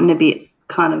gotten a bit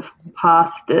kind of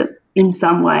past it in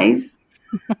some ways.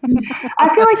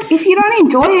 I feel like if you don't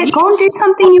enjoy it, go and do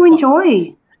something you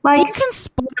enjoy. Like, you can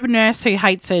spot a nurse who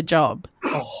hates her job.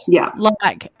 Yeah.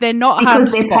 Like, they're not hard to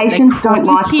spot. Because their patients don't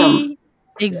like them.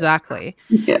 Exactly.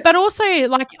 Yeah. But also,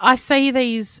 like, I see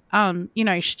these, you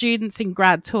know, students in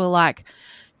grads who are like,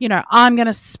 you know, I'm going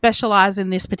to specialize in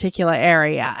this particular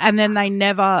area, and then they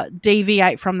never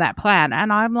deviate from that plan.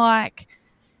 And I'm like,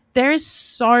 there is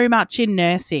so much in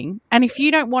nursing. And if you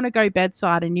don't want to go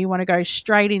bedside and you want to go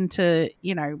straight into,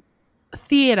 you know,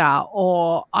 theatre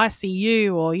or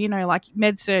ICU or, you know, like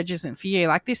med-surg isn't for you.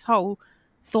 Like, this whole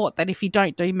thought that if you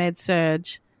don't do med-surg,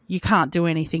 you can't do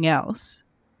anything else.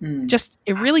 Just,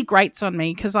 it really grates on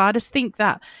me because I just think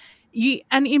that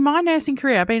and in my nursing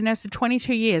career, I've been a nurse for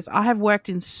 22 years. I have worked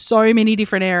in so many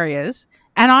different areas,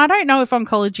 and I don't know if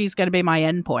oncology is going to be my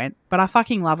end point, but I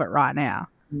fucking love it right now.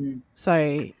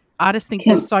 So I just think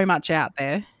there's so much out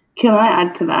there. Can I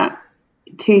add to that?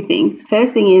 2 things.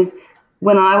 First thing is,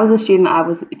 when I was a student, I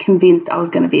was convinced I was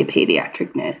going to be a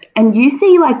pediatric nurse. And you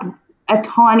see, like, a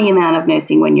tiny amount of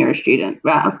nursing when you're a student,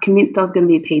 right? I was convinced I was going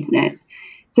to be a peds nurse.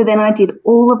 So then I did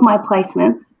all of my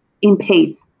placements in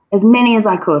peds, as many as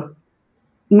I could.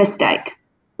 Mistake.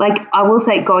 Like, I will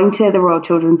say, going to the Royal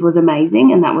Children's was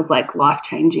amazing, and that was, like,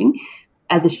 life-changing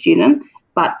as a student.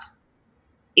 But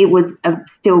it was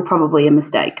still probably a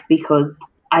mistake because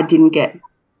I didn't get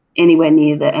anywhere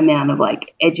near the amount of,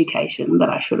 like, education that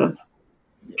I should have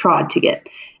tried to get.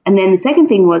 And then the second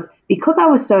thing was, because I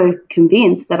was so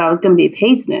convinced that I was going to be a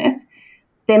peds nurse,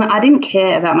 then I didn't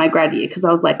care about my grad year because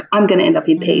I was like, I'm going to end up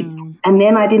in peds. And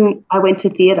then I went to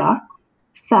theatre,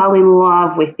 fell in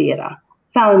love with theatre,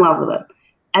 fell in love with it,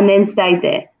 and then stayed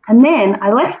there. And then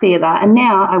I left theatre, and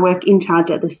now I work in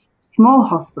charge at this small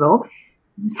hospital,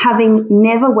 having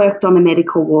never worked on a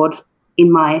medical ward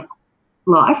in my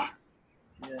life,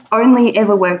 only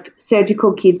ever worked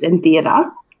surgical, kids and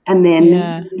theatre. And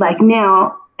then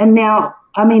now,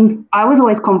 I mean, I was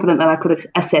always confident that I could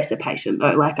assess a patient,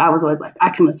 though. Like, I was always like, I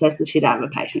can assess the shit out of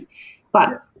a patient.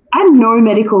 But I had no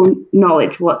medical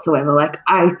knowledge whatsoever. Like,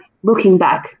 looking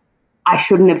back, I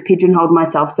shouldn't have pigeonholed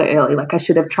myself so early. Like, I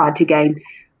should have tried to gain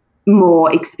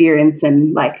more experience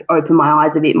and, like, open my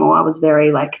eyes a bit more. I was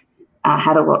very, like,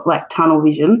 had a lot, like, tunnel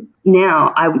vision.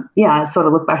 Now, I sort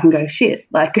of look back and go, shit,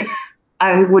 like,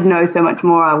 I would know so much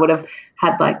more. I would have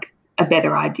had, like, a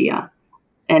better idea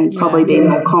and probably be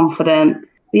more confident.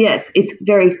 But yeah, it's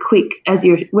very quick.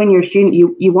 When you're a student,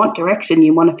 you want direction.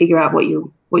 You want to figure out what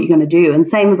you're going to do. And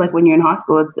same as like when you're in high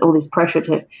school, it's all this pressure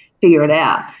to figure it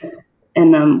out.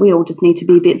 And we all just need to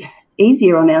be a bit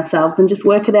easier on ourselves and just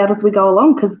work it out as we go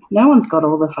along, because no one's got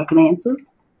all the fucking answers.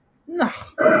 No,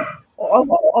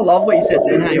 I love what you said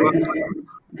then. Hey,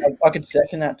 I could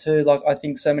second that too. Like, I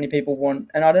think so many people want,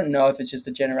 and I don't know if it's just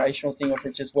a generational thing or if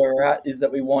it's just where we're at, is that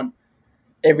we want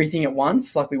everything at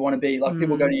once. Like, we want to be like,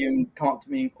 people go to you and come up to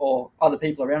me or other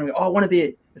people around and go, oh, I want to be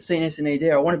a CNS and ED,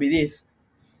 or I want to be this,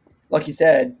 like you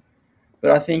said.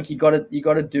 But I think you got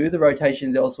to do the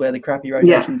rotations elsewhere, the crappy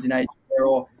rotations in aged care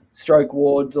or stroke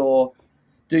wards, or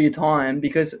do your time,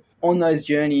 because on those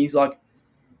journeys, like,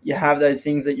 you have those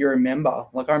things that you remember.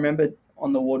 Like, I remember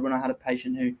on the ward when I had a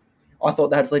patient who I thought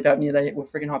they had sleep apnea, they were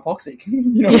freaking hypoxic.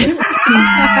 You know what I mean?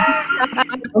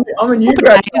 I'm a new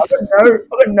grad. I've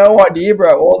got no idea,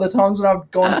 bro. All the times when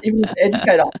I've gone, even as an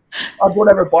educator, I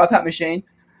brought over a BiPAP machine.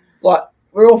 Like,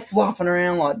 we're all fluffing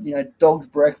around like, you know, dog's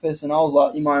breakfast, and I was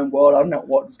like in my own world. I don't know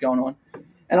what was going on.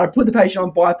 And I'd put the patient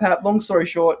on BiPAP. Long story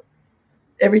short,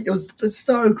 it was just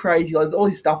so crazy. Like, there's all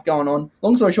this stuff going on.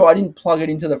 Long story short, I didn't plug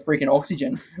it into the freaking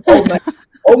oxygen.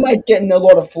 Old mate's getting a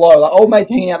lot of flow. Like, old mate's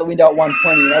hanging out the window at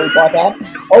 120, you know, with BiPAP.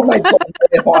 Old mate's got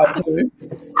their pipe too.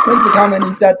 Went to come in,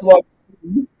 he sat to like,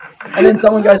 and then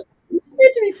someone goes, "You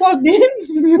need to be plugged in."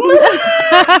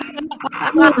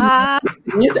 I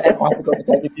forgot to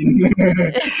plug it in.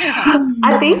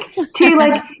 I think too,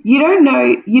 like, you don't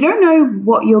know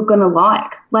what you're gonna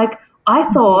like. Like, I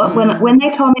thought when they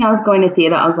told me I was going to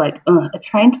theatre, I was like, a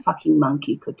trained fucking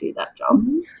monkey could do that job.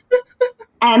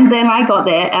 And then I got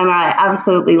there and I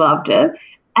absolutely loved it.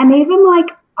 And even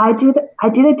like I did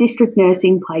a district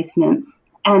nursing placement,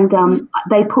 and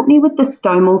they put me with the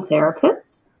stomal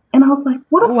therapist. And I was like,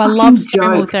 what a fucking joke. I love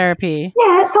stomal therapy.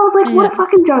 Yeah, so I was like, what a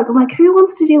fucking joke. I'm like, who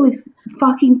wants to deal with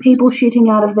fucking people shitting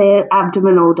out of their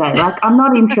abdomen all day? Like, I'm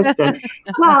not interested.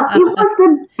 Well, it was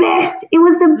the best. It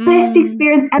was the best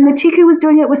experience. And the chick who was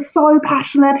doing it was so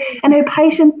passionate. And her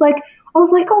patients, like, I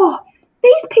was like, oh,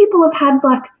 these people have had,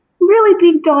 like, really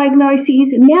big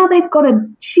diagnoses, and now they've got to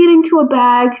shit into a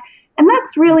bag. And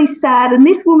that's really sad. And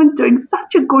this woman's doing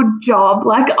such a good job.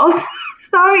 Like, I was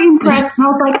so impressed. And I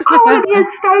was like, I want to be a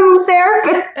stomal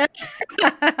therapist.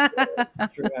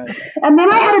 And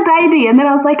then I had a baby. And then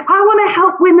I was like, I want to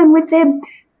help women with their,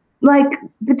 like,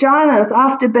 vaginas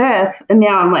after birth. And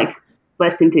now I'm, like,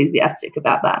 less enthusiastic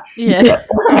about that. Yeah.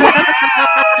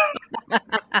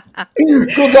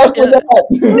 Good luck with that.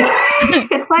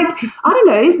 It's like, I don't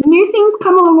know, new things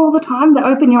come along all the time that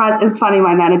open your eyes. It was funny,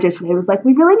 my manager today was like,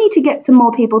 we really need to get some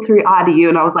more people through RDU.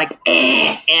 And I was like,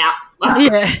 out.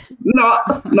 Yeah.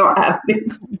 Not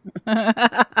happening.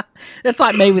 It's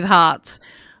like me with hearts.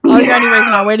 The only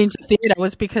reason I went into theatre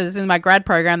was because in my grad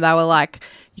program they were like,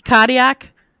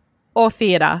 cardiac or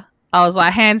theatre. I was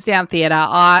like, hands down theatre.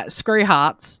 Screw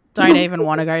hearts. Don't even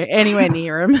want to go anywhere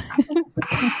near them.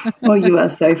 Oh, you are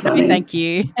so funny. Thank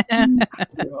you.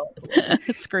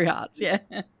 Screw hearts, yeah.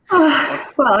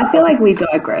 Well, I feel like we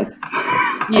digress.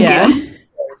 Yeah.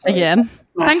 Again.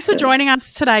 Thanks for joining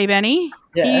us today, Benny.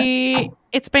 Yeah.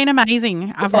 It's been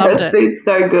amazing. I've loved it. It's been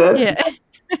so good. Yeah.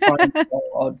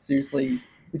 I'd seriously,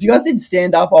 if you guys did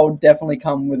stand up, I would definitely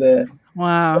come with a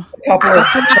couple of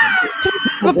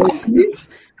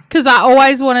because I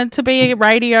always wanted to be a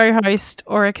radio host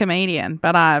or a comedian,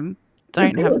 but I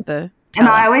don't have the talent. And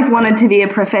I always wanted to be a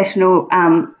professional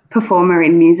performer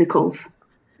in musicals.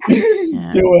 Yeah.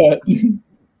 Do it.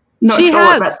 Not she sure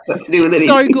has. What that's got to do with She's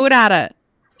anything. so good at it.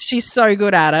 She's so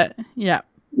good at it. Yeah.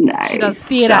 No. She does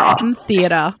theatre and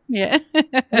theatre. Yeah.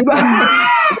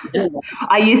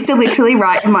 I used to literally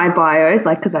write in my bios,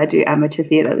 like, because I do amateur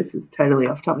theatre. This is totally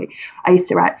off topic. I used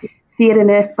to write theatre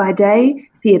nurse by day,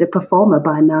 theatre performer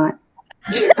by night.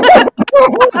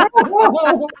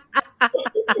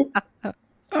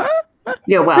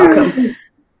 You're welcome.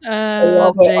 I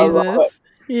love it. I love it.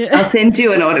 Yeah. I'll send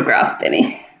you an autograph,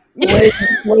 Benny.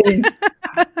 Please.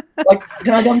 Like,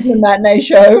 can I come to a matinee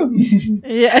show?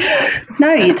 Yeah.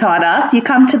 No, you tight ass. You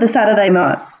come to the Saturday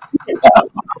night.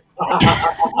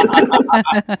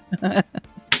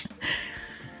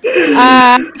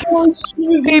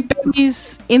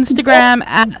 Benny's Instagram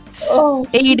at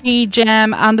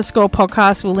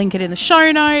edjam_podcast. We'll link it in the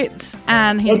show notes,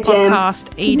 and his podcast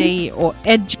Ed or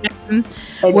edjam,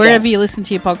 wherever you listen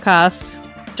to your podcasts.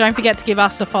 Don't forget to give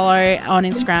us a follow on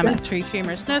Instagram at Two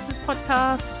Humorous Nurses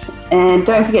Podcast. And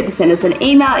don't forget to send us an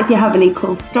email if you have any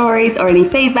cool stories or any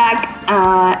feedback.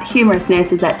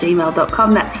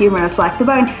 humorousnurses@gmail.com. That's humorous like the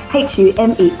bone.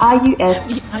 HUMERUS.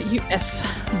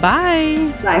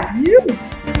 Bye. Bye. You.